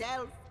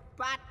myself.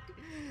 But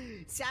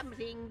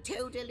something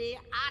totally,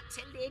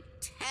 utterly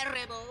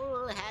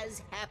terrible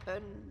has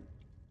happened.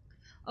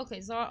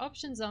 Okay, so our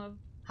options are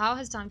how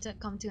has time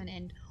come to an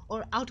end,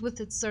 or out with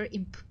it, Sir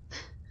Imp.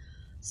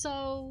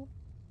 So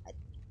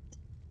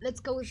let's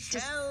go with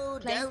just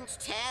play. Don't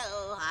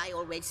tell, I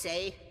always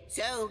say.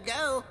 So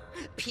go,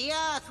 peer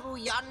through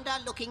yonder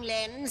looking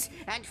lens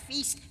and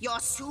feast your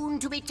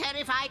soon-to-be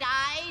terrified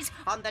eyes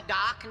on the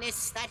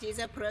darkness that is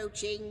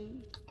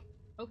approaching.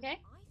 Okay.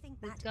 I think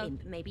Let's that go.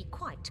 imp may be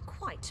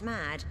quite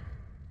mad.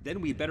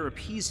 Then we better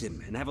appease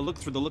him and have a look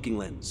through the looking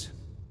lens.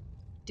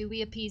 Do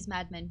we appease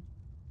madmen?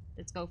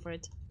 Let's go for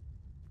it.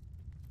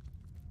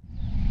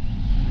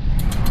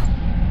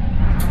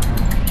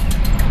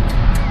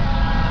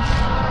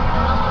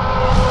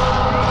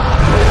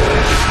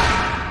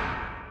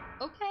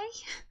 Okay.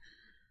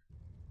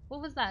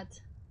 What was that?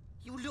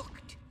 You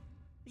looked.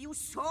 You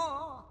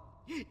saw.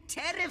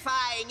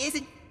 Terrifying,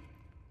 isn't...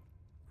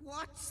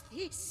 What's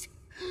this?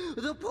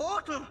 The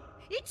portal.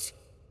 It's...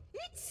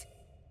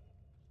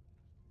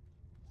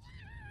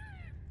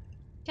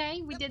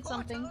 Okay, we did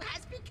something.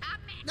 Has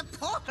become the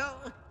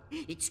portal.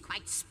 It's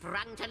quite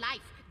sprung to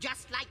life,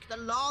 just like the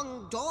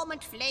long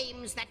dormant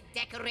flames that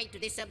decorate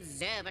this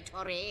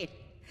observatory.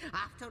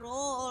 After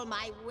all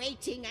my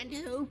waiting and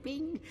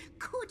hoping,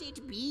 could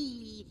it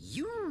be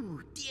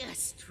you, dear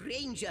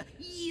stranger?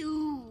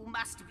 You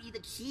must be the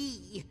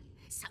key.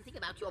 Something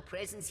about your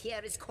presence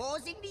here is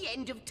causing the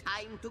end of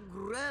time to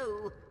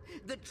grow.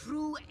 The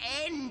true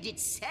end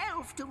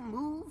itself to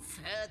move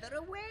further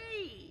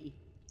away.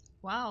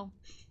 Wow.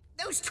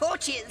 Those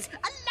torches,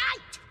 a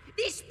light!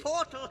 This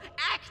portal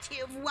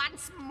active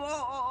once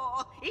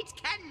more! It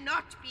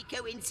cannot be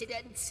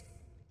coincidence!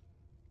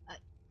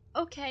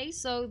 Okay,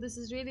 so this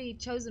is really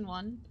Chosen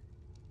One,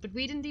 but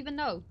we didn't even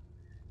know.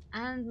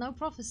 And no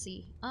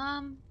prophecy.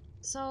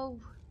 So...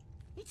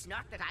 It's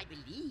not that I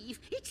believe,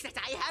 it's that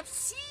I have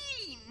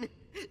seen!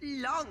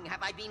 Long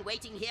have I been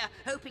waiting here,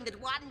 hoping that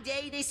one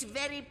day this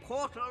very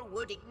portal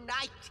would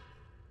ignite.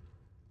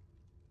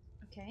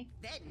 Okay.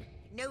 Then,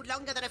 no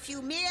longer than a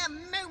few mere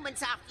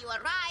moments after you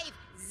arrive,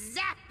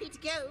 zap it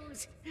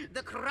goes!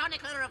 The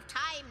chronicler of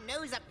time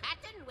knows a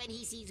pattern when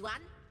he sees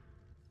one.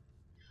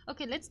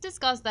 Okay, let's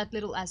discuss that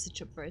little acid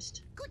trip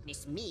first.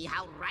 Goodness me,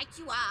 how right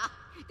you are.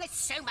 There's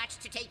so much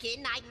to take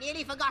in, I'd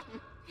nearly forgotten.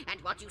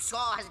 And what you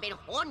saw has been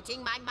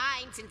haunting my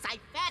mind since I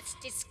first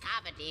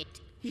discovered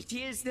it. It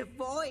is the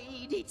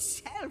void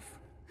itself.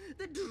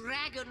 The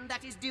dragon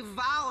that is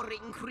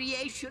devouring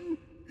creation.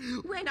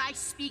 When I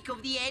speak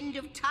of the end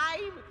of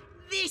time,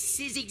 this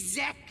is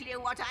exactly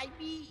what I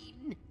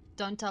mean.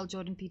 Don't tell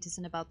Jordan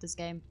Peterson about this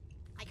game.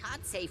 I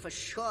can't say for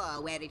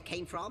sure where it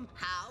came from,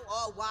 how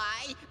or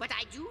why, but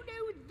I do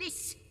know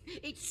this.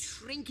 It's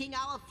shrinking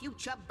our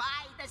future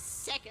by the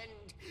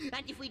second.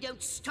 And if we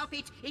don't stop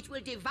it, it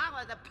will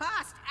devour the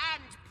past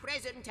and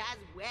present as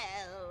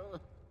well.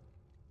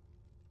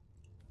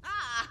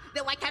 Ah,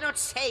 though I cannot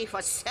say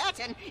for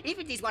certain, if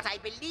it is what I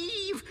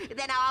believe,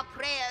 then our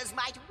prayers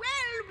might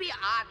well be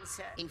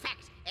answered. In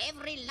fact,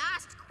 every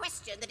last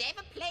question that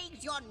ever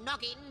plagues your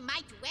noggin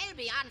might well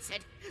be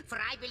answered, for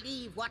I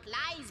believe what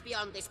lies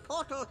beyond this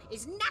portal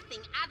is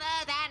nothing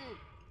other than...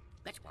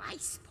 But why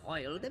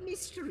spoil the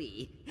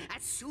mystery?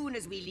 As soon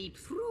as we leap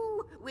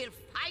through, we'll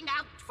find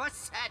out for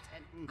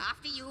certain.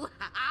 After you,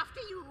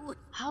 after you.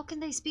 How can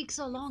they speak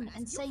so long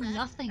and say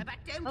nothing?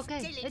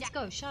 Okay, let's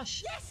go,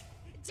 shush. Yes,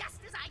 just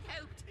as I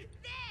hoped.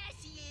 There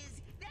she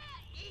is. There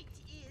it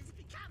is.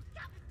 Come,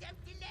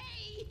 don't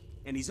delay.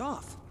 And he's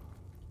off.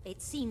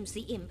 It seems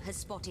the imp has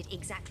spotted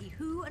exactly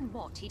who and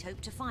what he'd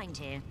hoped to find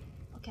here.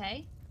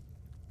 Okay.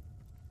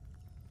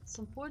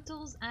 Some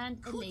portals and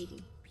a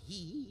lady.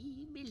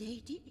 Be,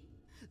 milady?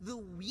 The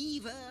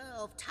weaver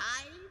of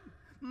time?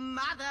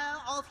 Mother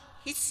of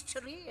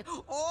history?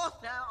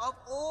 Author of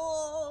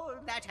all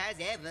that has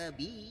ever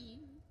been?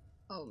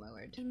 Oh my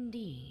word.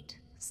 Indeed,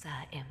 Sir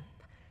Imp.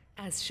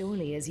 As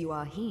surely as you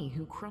are he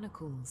who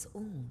chronicles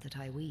all that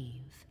I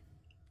weave.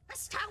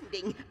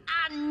 Astounding!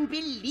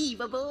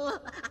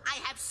 Unbelievable! I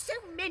have so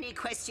many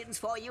questions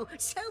for you,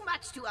 so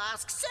much to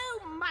ask, so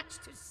much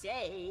to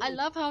say. I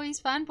love how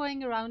he's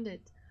fanboying around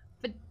it.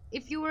 But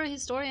if you were a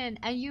historian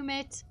and you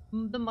met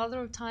the mother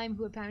of time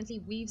who apparently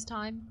weaves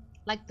time,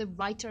 like the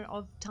writer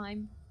of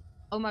time,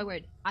 oh my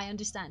word, I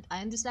understand.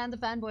 I understand the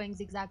fanboying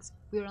zigzags.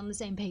 We're on the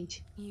same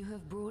page. You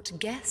have brought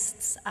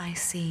guests, I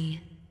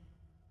see.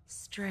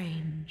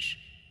 Strange.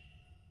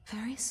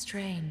 Very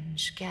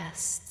strange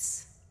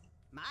guests.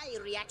 My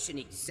reaction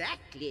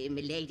exactly,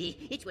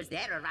 milady. It was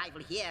their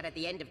arrival here at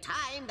the end of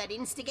time that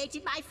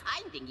instigated my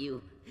finding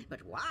you.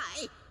 But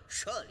why?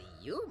 Surely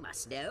you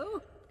must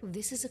know.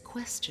 This is a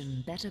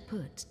question better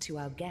put to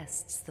our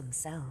guests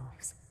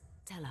themselves.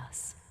 Tell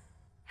us,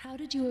 how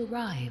did you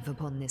arrive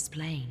upon this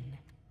plane?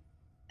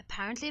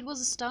 Apparently it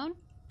was a stone.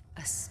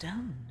 A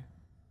stone?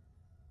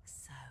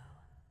 So,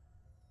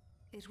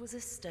 it was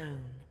a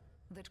stone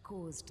that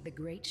caused the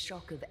great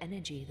shock of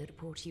energy that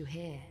brought you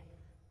here,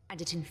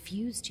 and it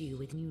infused you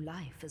with new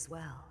life as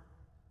well.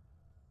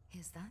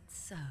 Is that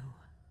so?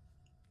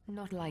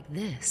 Not like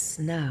this,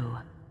 no.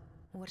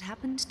 What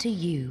happened to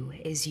you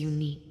is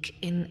unique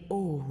in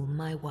all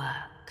my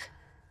work.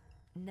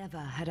 Never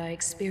had I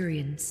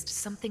experienced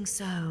something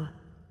so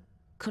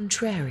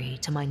contrary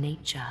to my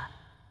nature.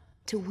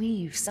 To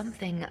weave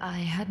something I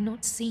had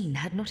not seen,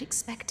 had not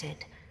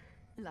expected.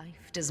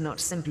 Life does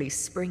not simply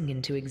spring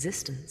into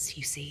existence,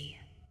 you see.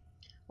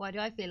 Why do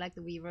I feel like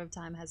the Weaver of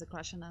Time has a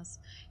crush on us?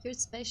 You're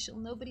special,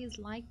 nobody is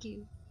like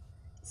you.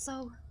 It's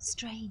so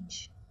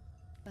strange.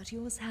 But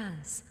yours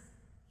has.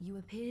 You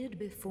appeared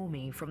before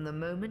me from the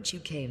moment you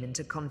came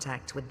into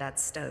contact with that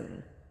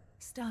stone.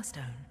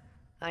 Starstone.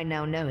 I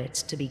now know it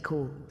to be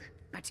called.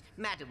 But,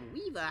 Madam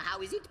Weaver,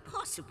 how is it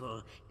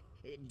possible?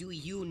 Do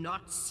you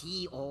not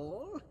see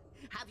all?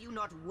 Have you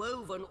not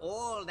woven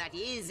all that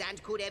is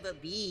and could ever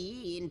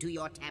be into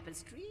your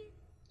tapestry?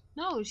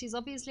 No, she's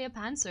obviously a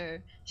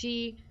pantser.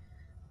 She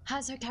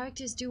has her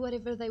characters do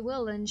whatever they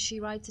will and she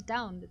writes it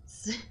down.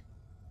 It's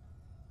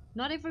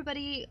not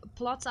everybody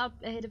plots out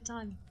ahead of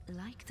time.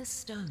 Like the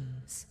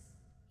stones,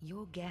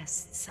 your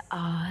guests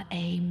are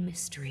a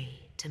mystery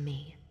to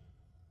me.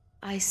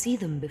 I see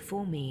them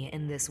before me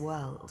in this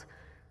world,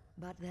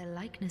 but their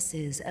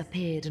likenesses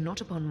appeared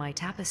not upon my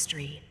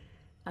tapestry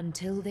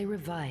until they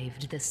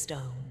revived the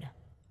stone.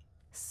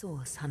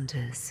 Source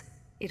hunters,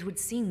 it would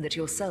seem that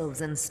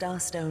yourselves and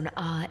Starstone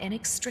are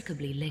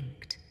inextricably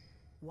linked.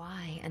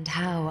 Why and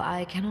how,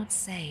 I cannot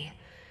say,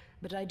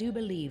 but I do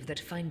believe that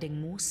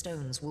finding more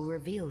stones will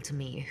reveal to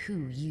me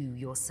who you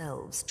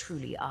yourselves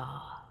truly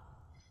are.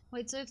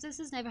 Wait, so if this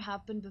has never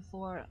happened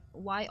before,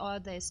 why are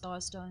there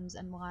Starstones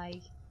and why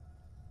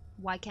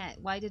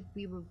did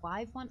we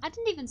revive one? I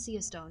didn't even see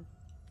a stone.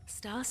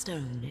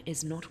 Starstone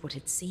is not what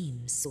it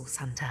seems, Source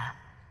Hunter.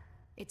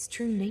 Its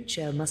true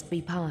nature must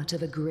be part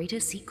of a greater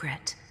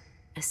secret,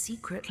 a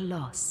secret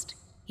lost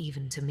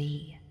even to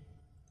me.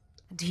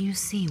 Do you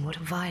see what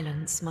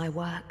violence my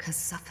work has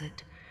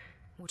suffered?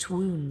 What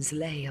wounds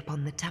lay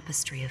upon the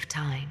tapestry of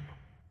time?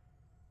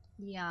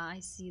 Yeah, I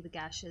see the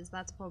gashes.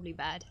 That's probably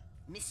bad.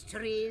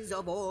 Mysteries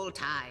of all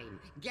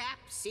time,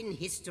 gaps in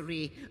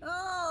history.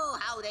 Oh,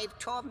 how they've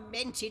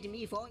tormented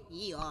me for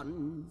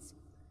eons.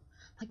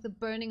 Like the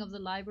burning of the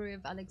Library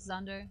of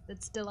Alexander,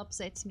 that still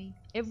upsets me.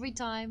 Every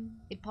time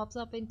it pops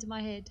up into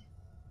my head.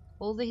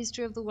 All the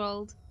history of the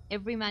world,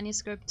 every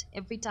manuscript,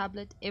 every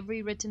tablet,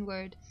 every written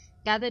word,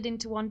 gathered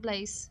into one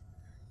place,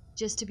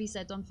 just to be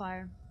set on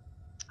fire.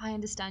 I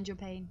understand your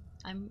pain.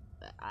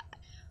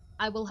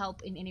 I will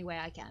help in any way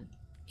I can.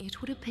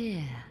 It would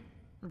appear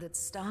that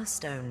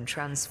Starstone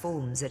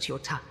transforms at your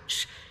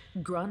touch,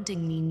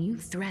 granting me new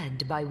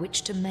thread by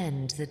which to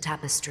mend the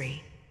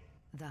tapestry.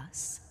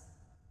 Thus,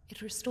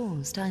 it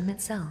restores time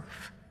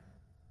itself.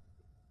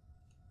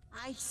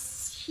 I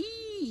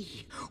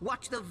see.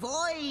 What the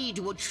void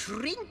would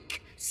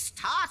shrink,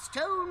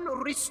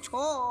 Starstone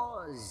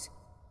restores.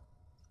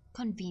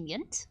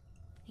 Convenient?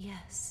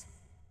 Yes.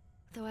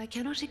 Though I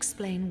cannot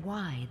explain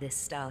why this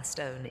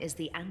Starstone is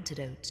the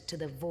antidote to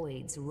the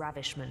void's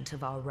ravishment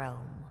of our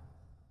realm.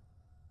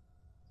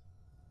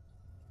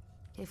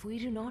 If we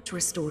do not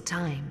restore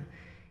time,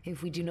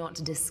 if we do not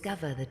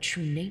discover the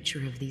true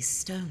nature of these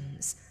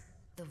stones,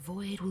 the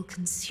void will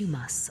consume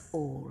us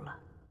all.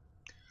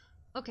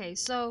 Okay,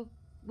 so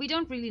we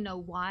don't really know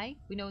why.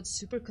 We know it's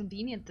super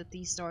convenient that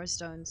these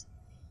Starstones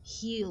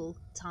heal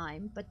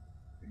time, but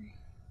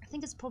I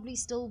think it's probably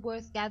still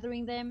worth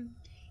gathering them,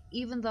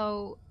 even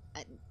though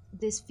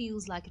this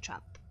feels like a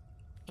trap.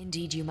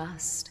 Indeed you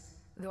must,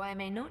 though I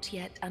may not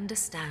yet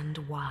understand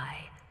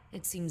why.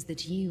 It seems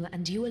that you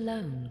and you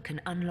alone can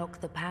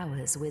unlock the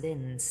powers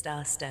within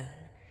Starstone.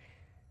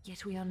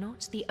 Yet we are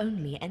not the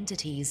only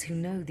entities who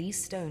know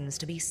these stones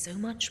to be so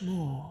much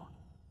more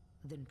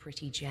than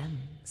pretty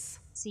gems.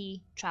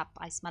 See, trap.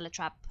 I smell a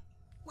trap.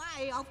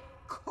 Why, of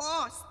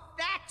course,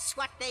 that's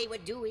what they were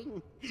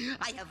doing.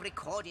 I have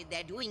recorded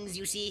their doings,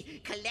 you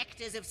see.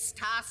 Collectors of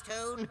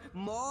Starstone,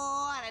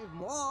 more and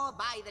more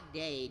by the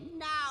day.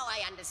 Now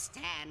I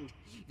understand.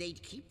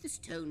 They'd keep the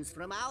stones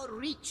from our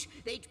reach.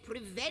 They'd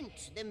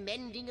prevent the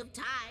mending of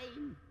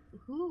time.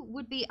 Who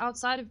would be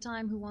outside of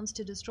time who wants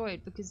to destroy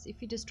it? Because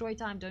if you destroy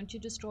time, don't you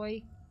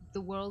destroy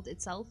the world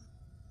itself?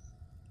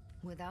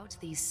 Without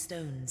these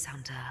stones,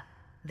 Hunter,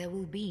 there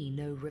will be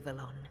no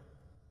Rivellon.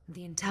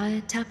 The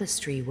entire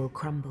tapestry will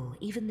crumble.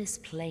 Even this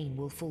plane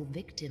will fall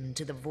victim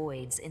to the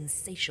void's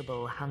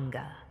insatiable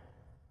hunger.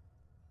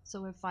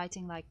 So we're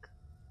fighting like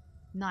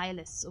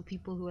nihilists or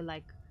people who are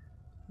like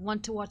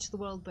want to watch the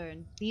world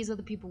burn. These are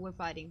the people we're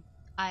fighting.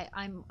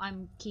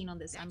 I'm keen on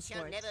this. I'm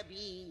for it. That shall never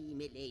be,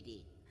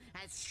 milady.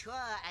 As sure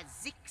as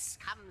Zix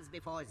comes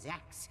before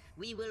Zax,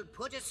 we will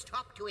put a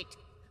stop to it.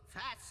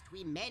 First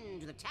we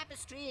mend the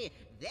tapestry,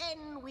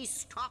 then we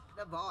stop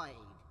the void.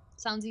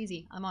 Sounds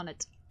easy. I'm on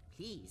it.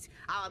 Please,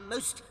 our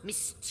most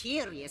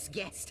mysterious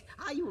guest,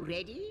 are you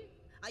ready?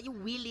 Are you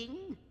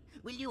willing?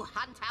 Will you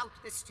hunt out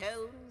the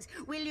stones?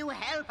 Will you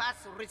help us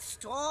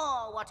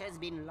restore what has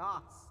been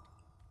lost?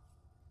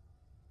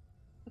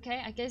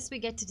 Okay, I guess we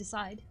get to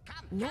decide.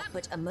 Not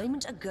but a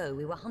moment ago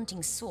we were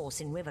hunting Source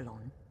in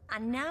Rivellon,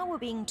 and now we're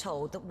being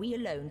told that we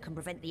alone can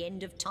prevent the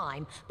end of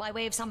time by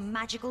way of some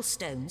magical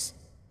stones.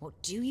 What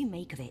do you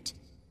make of it?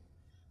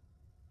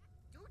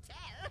 Do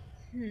tell.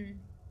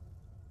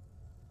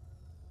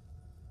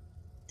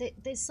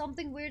 There's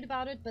something weird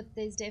about it, but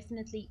there's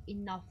definitely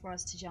enough for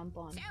us to jump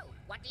on. So,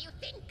 what do you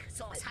think,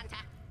 Source Hunter?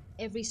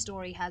 Every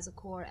story has a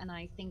core, and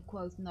I think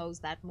Kvothe knows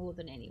that more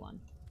than anyone.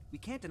 We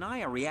can't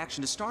deny our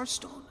reaction to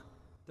Starstone.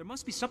 There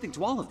must be something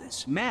to all of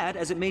this, mad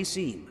as it may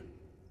seem.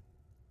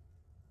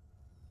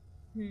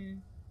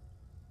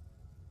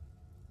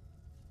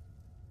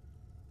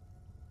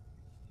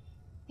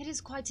 It is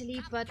quite a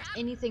leap, but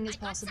anything is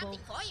possible.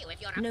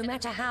 No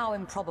matter how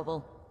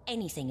improbable,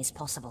 anything is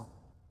possible.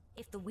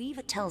 If the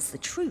Weaver tells the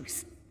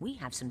truth, we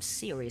have some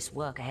serious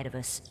work ahead of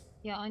us.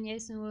 Yeah,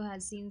 Onyesonwu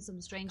has seen some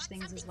strange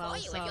things as well,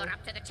 so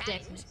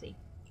definitely.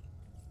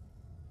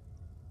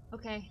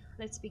 Okay,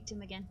 let's speak to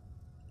him again.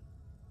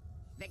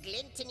 The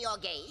glint in your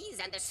gaze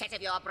and the set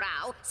of your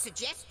brow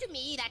suggest to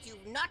me that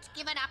you've not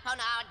given up on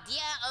our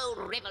dear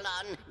old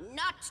Rivellon,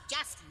 not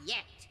just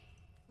yet.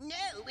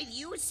 No, with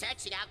you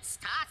searching out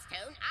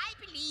Starstone, I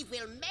believe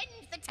we'll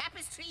mend the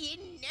tapestry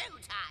in no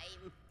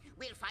time.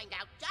 We'll find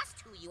out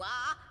just who you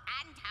are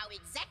and how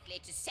exactly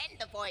to send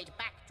the void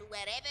back to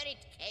wherever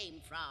it came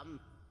from.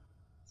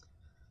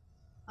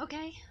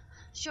 Okay,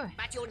 sure.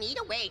 But you'll need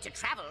a way to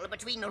travel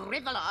between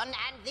Rivellon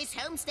and this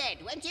homestead,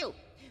 won't you?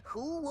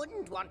 Who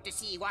wouldn't want to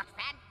see what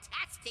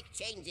fantastic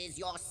changes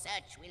your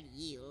search will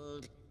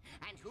yield?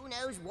 And who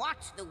knows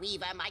what the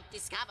Weaver might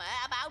discover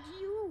about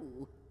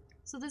you?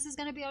 So this is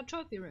gonna be our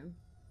trophy room.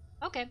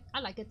 Okay, I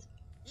like it.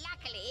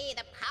 Luckily,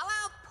 the power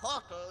of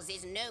portals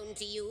is known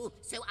to you,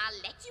 so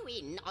I'll let you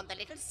in on the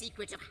little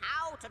secret of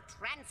how to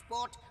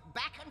transport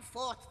back and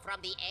forth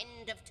from the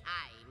end of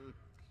time.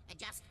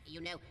 Just,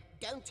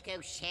 don't go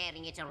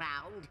sharing it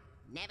around.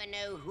 Never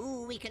know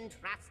who we can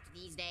trust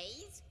these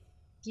days.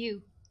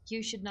 You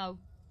should know.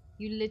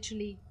 You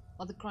literally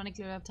are the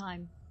chronicler of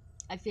time.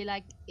 I feel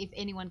like if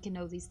anyone can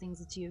know these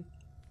things, it's you.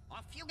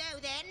 Off you go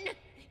then.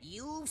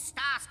 You've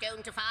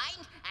Starstone to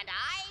find, and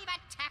I've a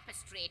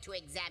tapestry to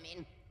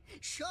examine.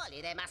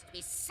 Surely there must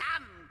be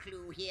some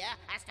clue here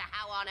as to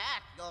how on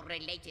earth you're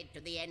related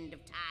to the end of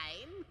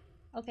time.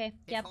 Okay,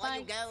 yeah, Before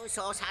you go,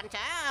 Source Hunter,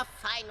 a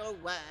final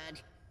word.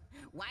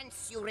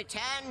 Once you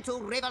return to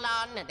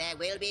Rivellon, there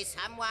will be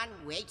someone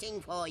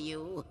waiting for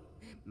you.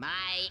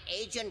 My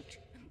agent,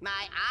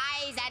 my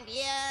eyes and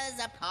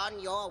ears upon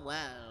your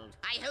world.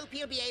 I hope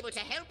he'll be able to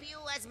help you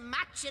as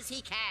much as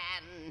he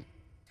can.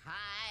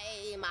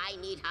 Time, I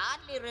need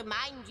hardly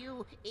remind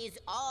you, is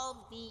of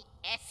the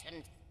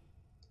essence.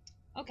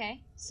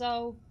 Okay,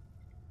 so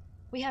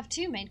we have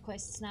 2 main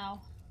quests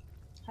now.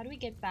 How do we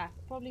get back?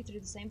 Probably through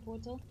the same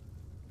portal,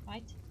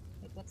 right?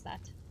 Wait, what's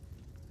that?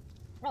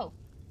 Oh,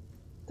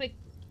 quick,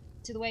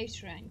 to the wave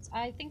shrines.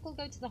 I think we'll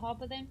go to the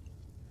harbor then.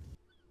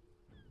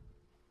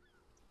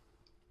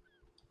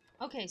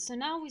 Okay, so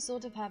now we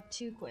sort of have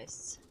 2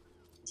 quests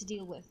to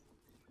deal with.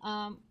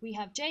 We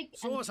have Jake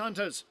and... Source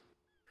Hunters!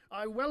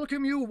 I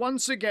welcome you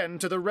once again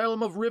to the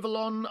realm of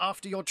Rivellon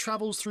after your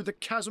travels through the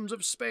chasms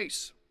of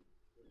space.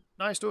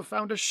 Nice to have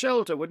found a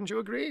shelter, wouldn't you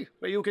agree?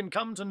 Where you can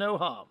come to no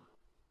harm.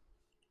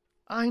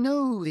 I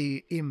know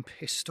the imp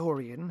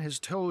historian has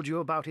told you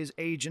about his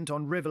agent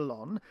on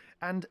Rivellon,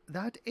 and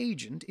that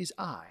agent is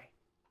I.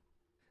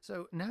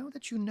 So now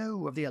that you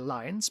know of the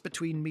alliance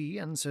between me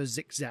and Sir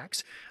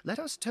Zigzags, let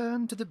us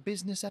turn to the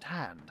business at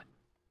hand.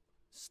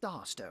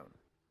 Starstone.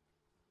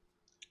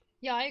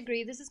 Yeah, I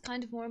agree. This is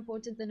kind of more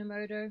important than a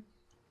murder.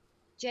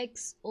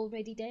 Jake's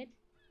already dead.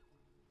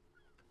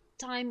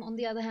 Time, on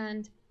the other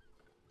hand,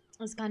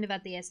 is kind of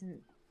at the essence,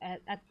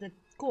 at the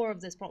core of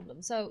this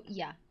problem. So,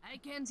 yeah. I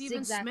can't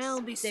even Zigzag's smell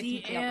the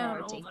sea definitely our air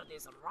priority. over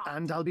this rock.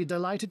 And I'll be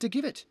delighted to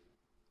give it.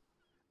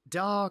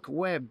 Dark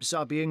webs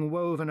are being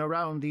woven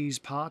around these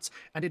parts,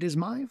 and it is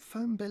my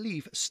firm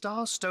belief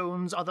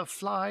starstones are the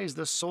flies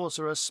the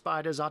sorcerer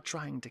spiders are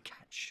trying to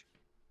catch.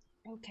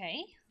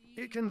 Okay.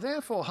 It can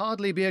therefore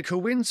hardly be a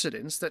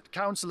coincidence that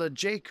Councillor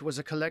Jake was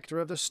a collector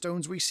of the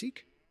stones we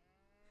seek.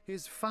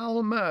 His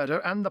foul murder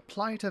and the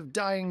plight of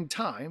dying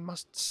time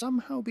must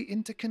somehow be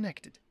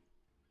interconnected.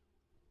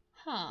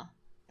 Huh.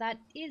 That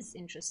is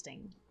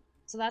interesting.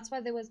 So that's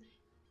why there was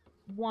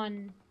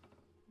one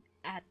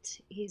at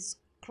his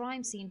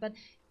crime scene, but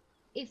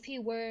if he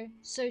were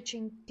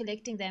searching,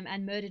 collecting them,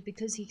 and murdered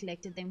because he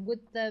collected them, would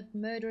the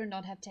murderer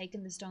not have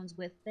taken the stones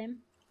with them?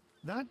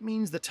 That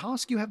means the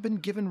task you have been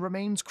given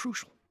remains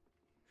crucial.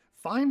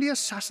 Find the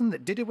assassin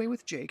that did away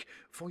with Jake,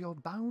 for you're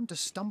bound to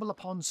stumble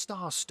upon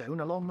Starstone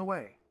along the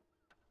way.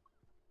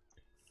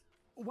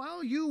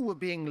 While you were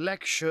being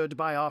lectured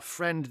by our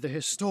friend the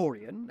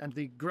historian and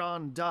the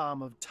grande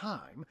dame of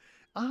time,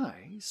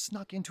 I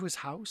snuck into his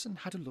house and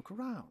had a look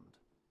around.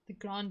 The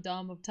grande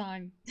dame of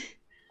time.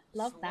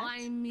 Love that.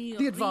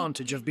 The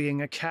advantage of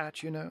being a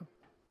cat, you know.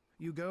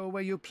 You go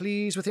where you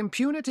please with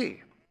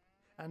impunity.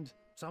 And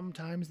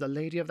sometimes the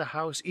lady of the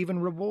house even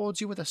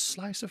rewards you with a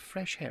slice of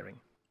fresh herring.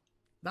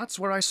 That's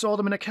where I saw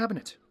them in a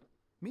cabinet.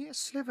 Mere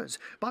slivers,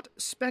 but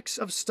specks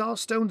of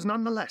starstones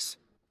nonetheless.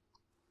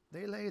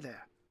 They lay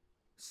there,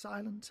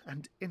 silent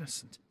and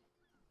innocent,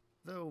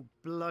 though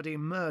bloody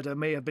murder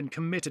may have been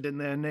committed in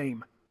their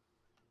name.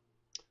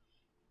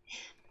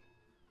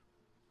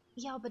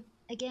 Yeah, but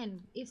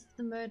again, if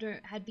the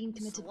murder had been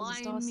committed with the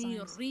star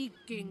signs,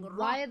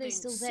 why are they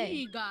still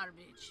there?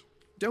 Garbage.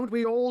 Don't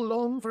we all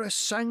long for a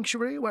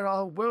sanctuary where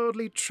our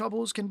worldly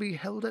troubles can be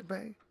held at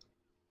bay?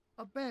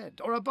 A bed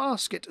or a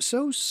basket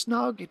so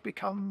snug it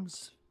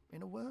becomes,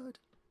 in a word,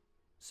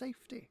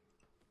 safety.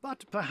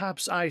 But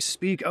perhaps I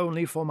speak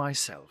only for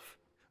myself.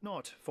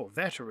 Not for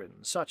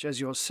veterans such as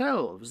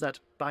yourselves that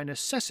by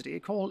necessity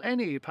call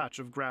any patch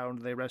of ground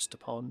they rest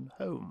upon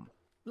home.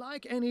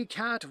 Like any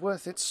cat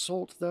worth its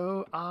salt,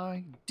 though,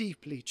 I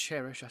deeply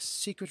cherish a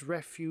secret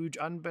refuge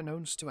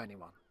unbeknownst to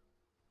anyone.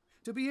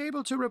 To be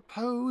able to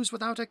repose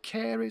without a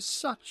care is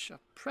such a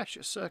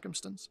precious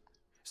circumstance,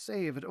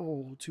 saved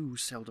all too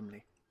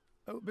seldomly.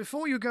 Oh,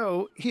 before you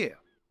go, here,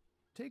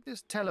 take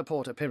this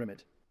teleporter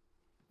pyramid.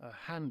 A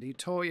handy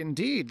toy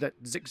indeed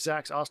that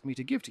Zigzags asked me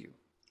to give to you.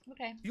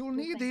 Okay. You'll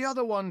need the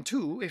other one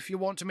too if you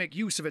want to make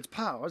use of its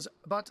powers,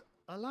 but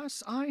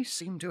alas, I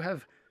seem to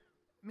have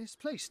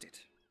misplaced it.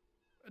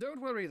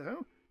 Don't worry,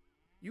 though.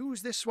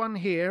 Use this one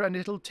here, and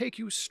it'll take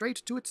you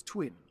straight to its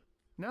twin.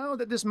 Now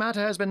that this matter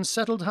has been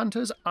settled,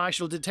 hunters, I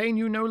shall detain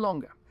you no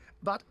longer.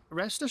 But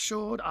rest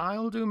assured,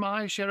 I'll do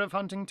my share of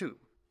hunting too.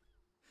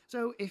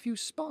 So if you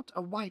spot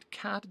a white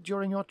cat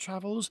during your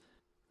travels,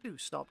 do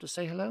stop to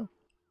say hello.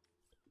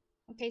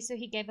 Okay, so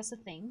he gave us a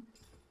thing.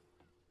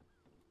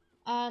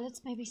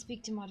 Let's maybe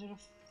speak to Madara.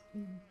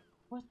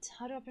 What?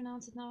 How do I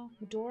pronounce it now?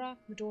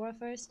 Medora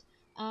first.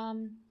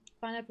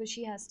 Find out what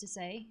she has to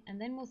say,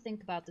 and then we'll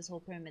think about this whole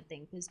pyramid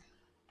thing, because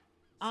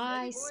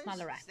I smell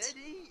a rat.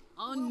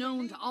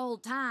 Unknown to all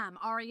time,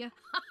 are you?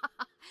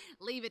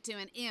 Leave it to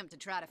an imp to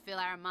try to fill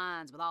our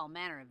minds with all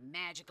manner of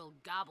magical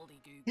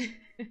gobbledygook.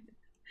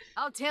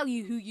 I'll tell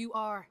you who you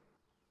are.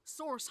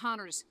 Source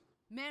hunters,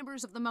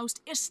 members of the most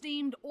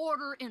esteemed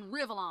order in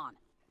Rivellon.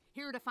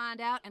 Here to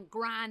find out and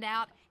grind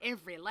out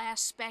every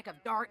last speck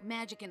of dark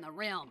magic in the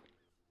realm.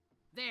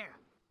 There,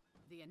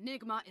 the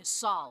enigma is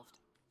solved.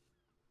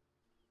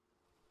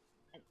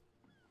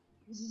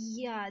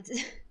 Yeah,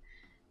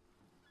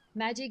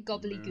 magic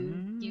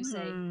gobbledygoo, you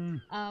say.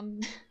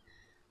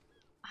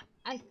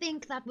 I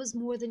think that was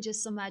more than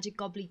just some magic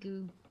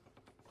gobbledygoo.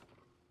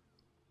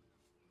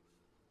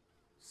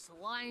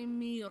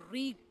 Slimy,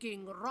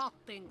 reeking,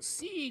 rotting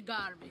sea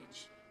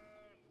garbage.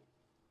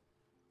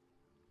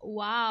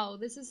 Wow,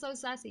 this is so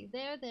sassy.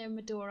 There,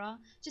 Medora.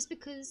 Just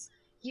because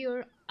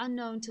you're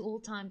unknown to all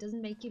time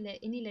doesn't make you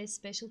any less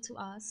special to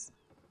us.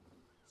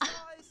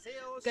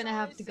 Gonna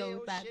have to go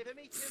with that.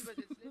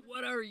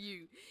 What are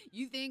you?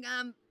 You think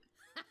I'm...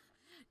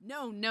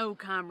 No,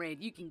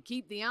 comrade. You can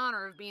keep the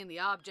honor of being the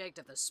object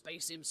of the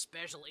Space Im's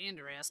special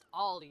interest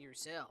all to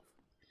yourself.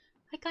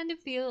 I kind of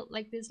feel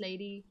like this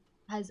lady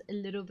has a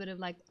little bit of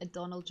like a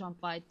Donald Trump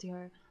vibe to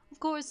her. Of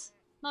course,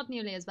 not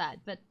nearly as bad,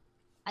 but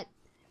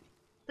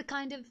the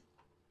kind of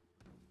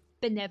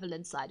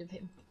benevolent side of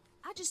him.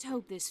 I just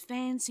hope this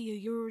fancy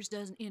of yours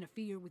doesn't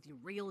interfere with your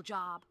real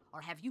job,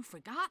 or have you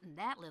forgotten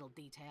that little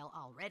detail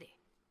already?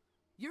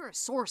 You're a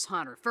source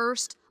hunter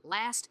first,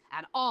 last,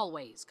 and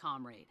always,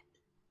 comrade.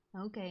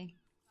 Okay.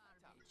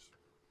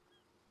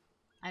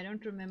 I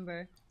don't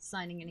remember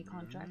signing any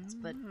contracts,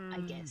 but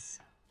I guess.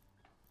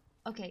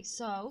 Okay,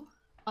 so...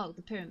 Oh,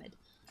 the pyramid.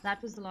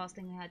 That was the last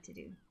thing I had to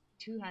do.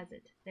 Who has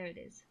it? There it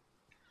is.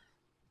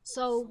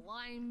 So...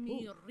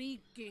 Slimy,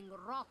 reeking,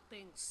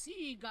 rotting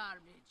sea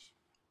garbage.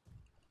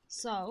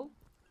 So,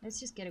 let's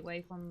just get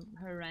away from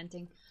her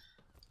ranting.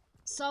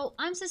 So,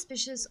 I'm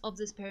suspicious of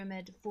this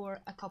pyramid for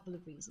a couple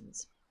of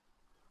reasons.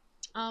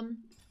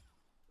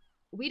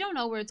 We don't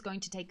know where it's going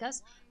to take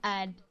us,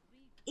 and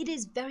it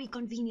is very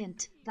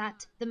convenient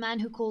that the man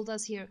who called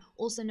us here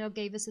also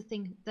gave us a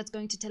thing that's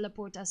going to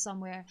teleport us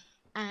somewhere,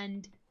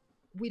 and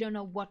we don't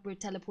know what we're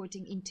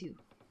teleporting into.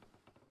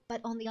 But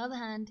on the other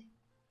hand,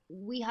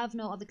 we have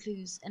no other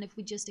clues, and if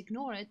we just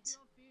ignore it,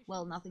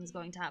 well, nothing's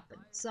going to happen.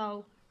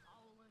 So,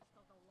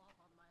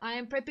 I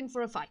am prepping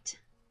for a fight.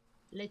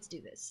 Let's do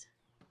this.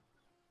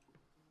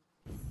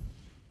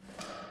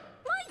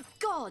 My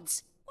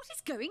gods! What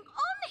is going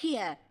on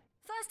here?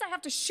 First I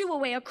have to shoo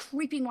away a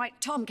creeping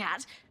white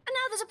tomcat, and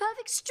now there's a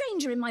perfect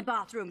stranger in my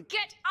bathroom.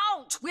 Get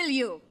out, will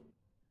you?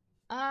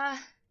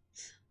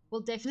 We're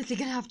definitely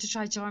gonna have to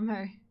try charm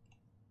her.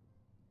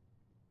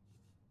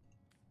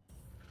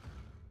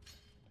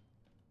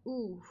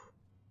 Ooh.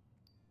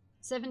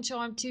 7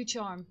 charm, 2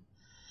 charm.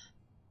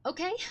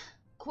 Okay,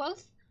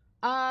 Kvothe.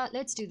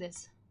 Let's do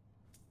this.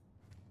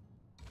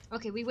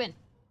 Okay, we win.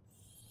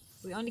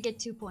 We only get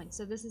 2 points,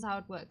 so this is how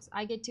it works.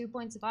 I get 2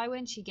 points if I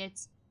win, she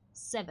gets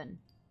 7.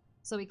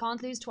 So we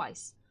can't lose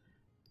twice.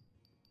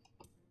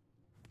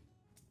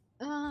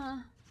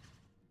 I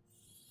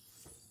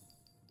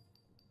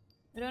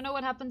don't know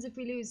what happens if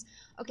we lose.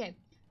 Okay.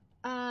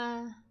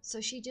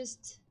 So she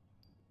just...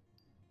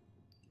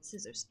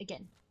 Scissors,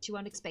 again. She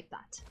won't expect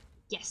that.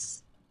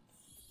 Yes.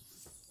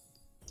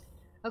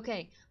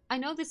 Okay. I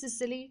know this is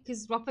silly,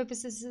 because rock, paper,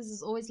 scissors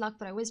is always luck,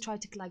 but I always try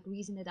to, like,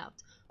 reason it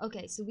out.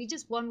 Okay, so we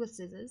just won with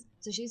scissors,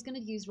 so she's gonna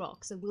use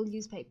rock, so we'll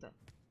use paper.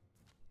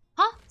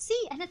 Huh?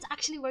 See? And it's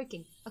actually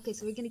working. Okay,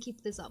 so we're gonna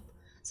keep this up.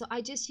 So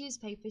I just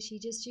used paper, she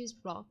just used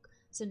rock,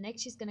 so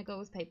next she's gonna go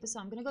with paper, so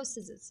I'm gonna go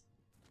scissors.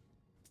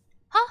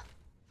 Huh?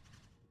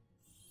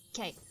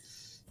 Okay.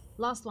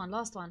 Last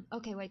one.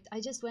 Okay, wait, I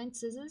just went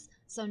scissors,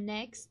 so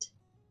next,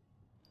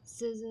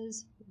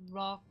 scissors,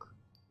 rock,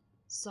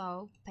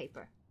 so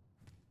paper.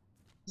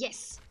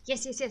 Yes,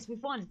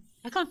 we've won.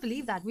 I can't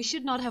believe that. We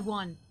should not have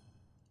won.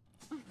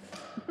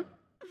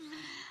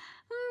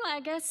 I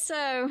guess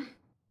so.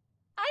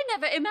 I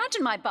never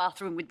imagined my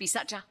bathroom would be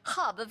such a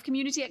hub of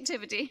community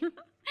activity.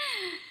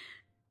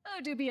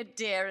 Oh, do be a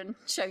dear and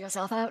show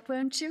yourself out,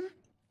 won't you?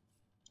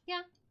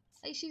 Yeah,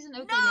 she's an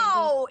okay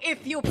No,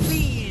 if you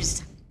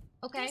please.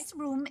 Okay. This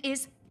room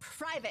is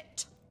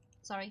private.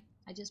 Sorry,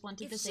 I just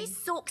wanted to If say. she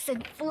soaks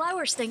in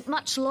flower stink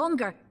much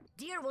longer,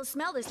 deer will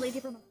smell this lady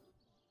from...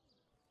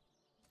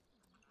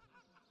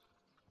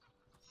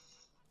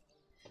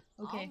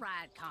 Okay. All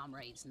right,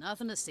 comrades,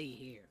 nothing to see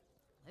here.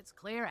 Let's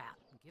clear out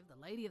and give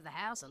the lady of the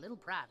house a little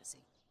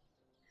privacy.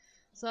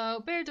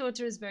 So, Bear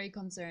Daughter is very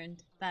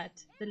concerned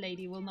that the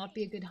lady will not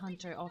be a good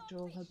hunter after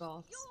all her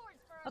baths.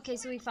 Okay,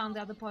 so we found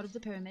the other part of the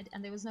pyramid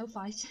and there was no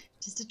fight,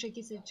 just a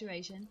tricky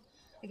situation.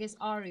 I guess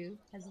Aru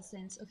has a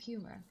sense of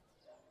humor.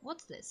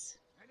 What's this?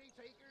 Any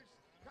takers?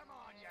 Come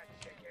on, you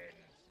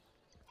chickens!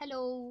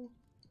 Hello.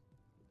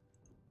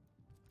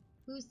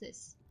 Who's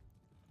this?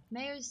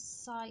 Mayor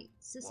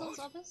Sissel's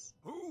office?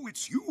 Oh,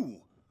 it's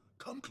you!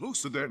 Come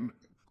closer then.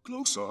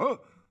 Closer?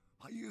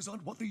 My ears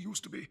aren't what they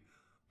used to be.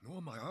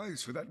 Nor my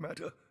eyes, for that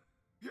matter.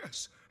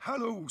 Yes,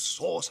 hello,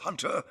 Source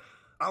Hunter.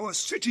 Our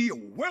city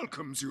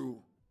welcomes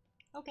you.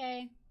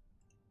 Okay.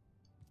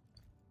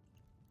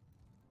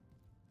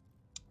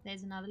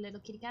 There's another little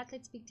kitty cat.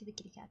 Let's speak to the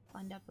kitty cat.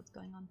 Find out what's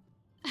going on.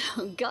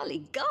 Oh,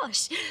 golly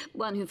gosh!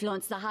 One who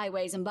flaunts the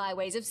highways and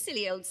byways of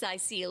silly old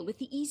Cecile with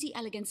the easy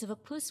elegance of a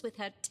puss with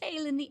her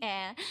tail in the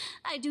air.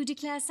 I do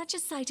declare such a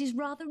sight is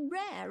rather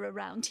rare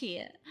around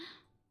here.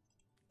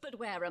 But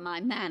where are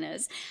my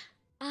manners?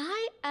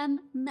 I am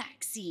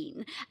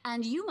Maxine,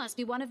 and you must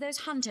be one of those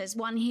hunters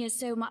one hears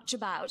so much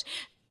about.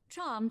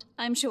 Charmed,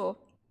 I'm sure.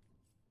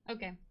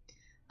 Okay.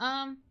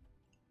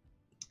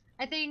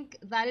 I think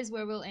that is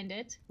where we'll end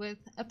it, with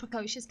a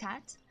precocious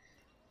cat.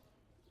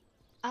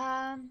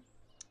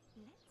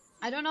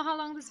 I don't know how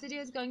long this video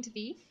is going to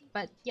be,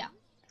 but yeah.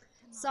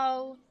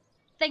 So,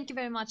 thank you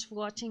very much for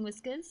watching,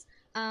 Whiskers.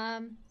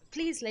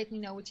 Please let me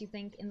know what you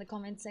think in the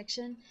comment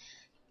section.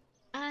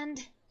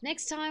 And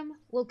next time,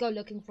 we'll go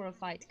looking for a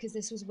fight, because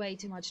this was way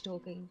too much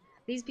talking.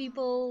 These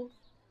people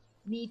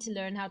need to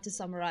learn how to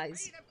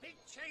summarize. Made a big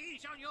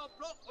change on your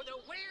block with a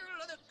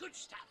whale of the good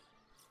stuff.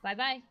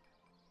 Bye-bye.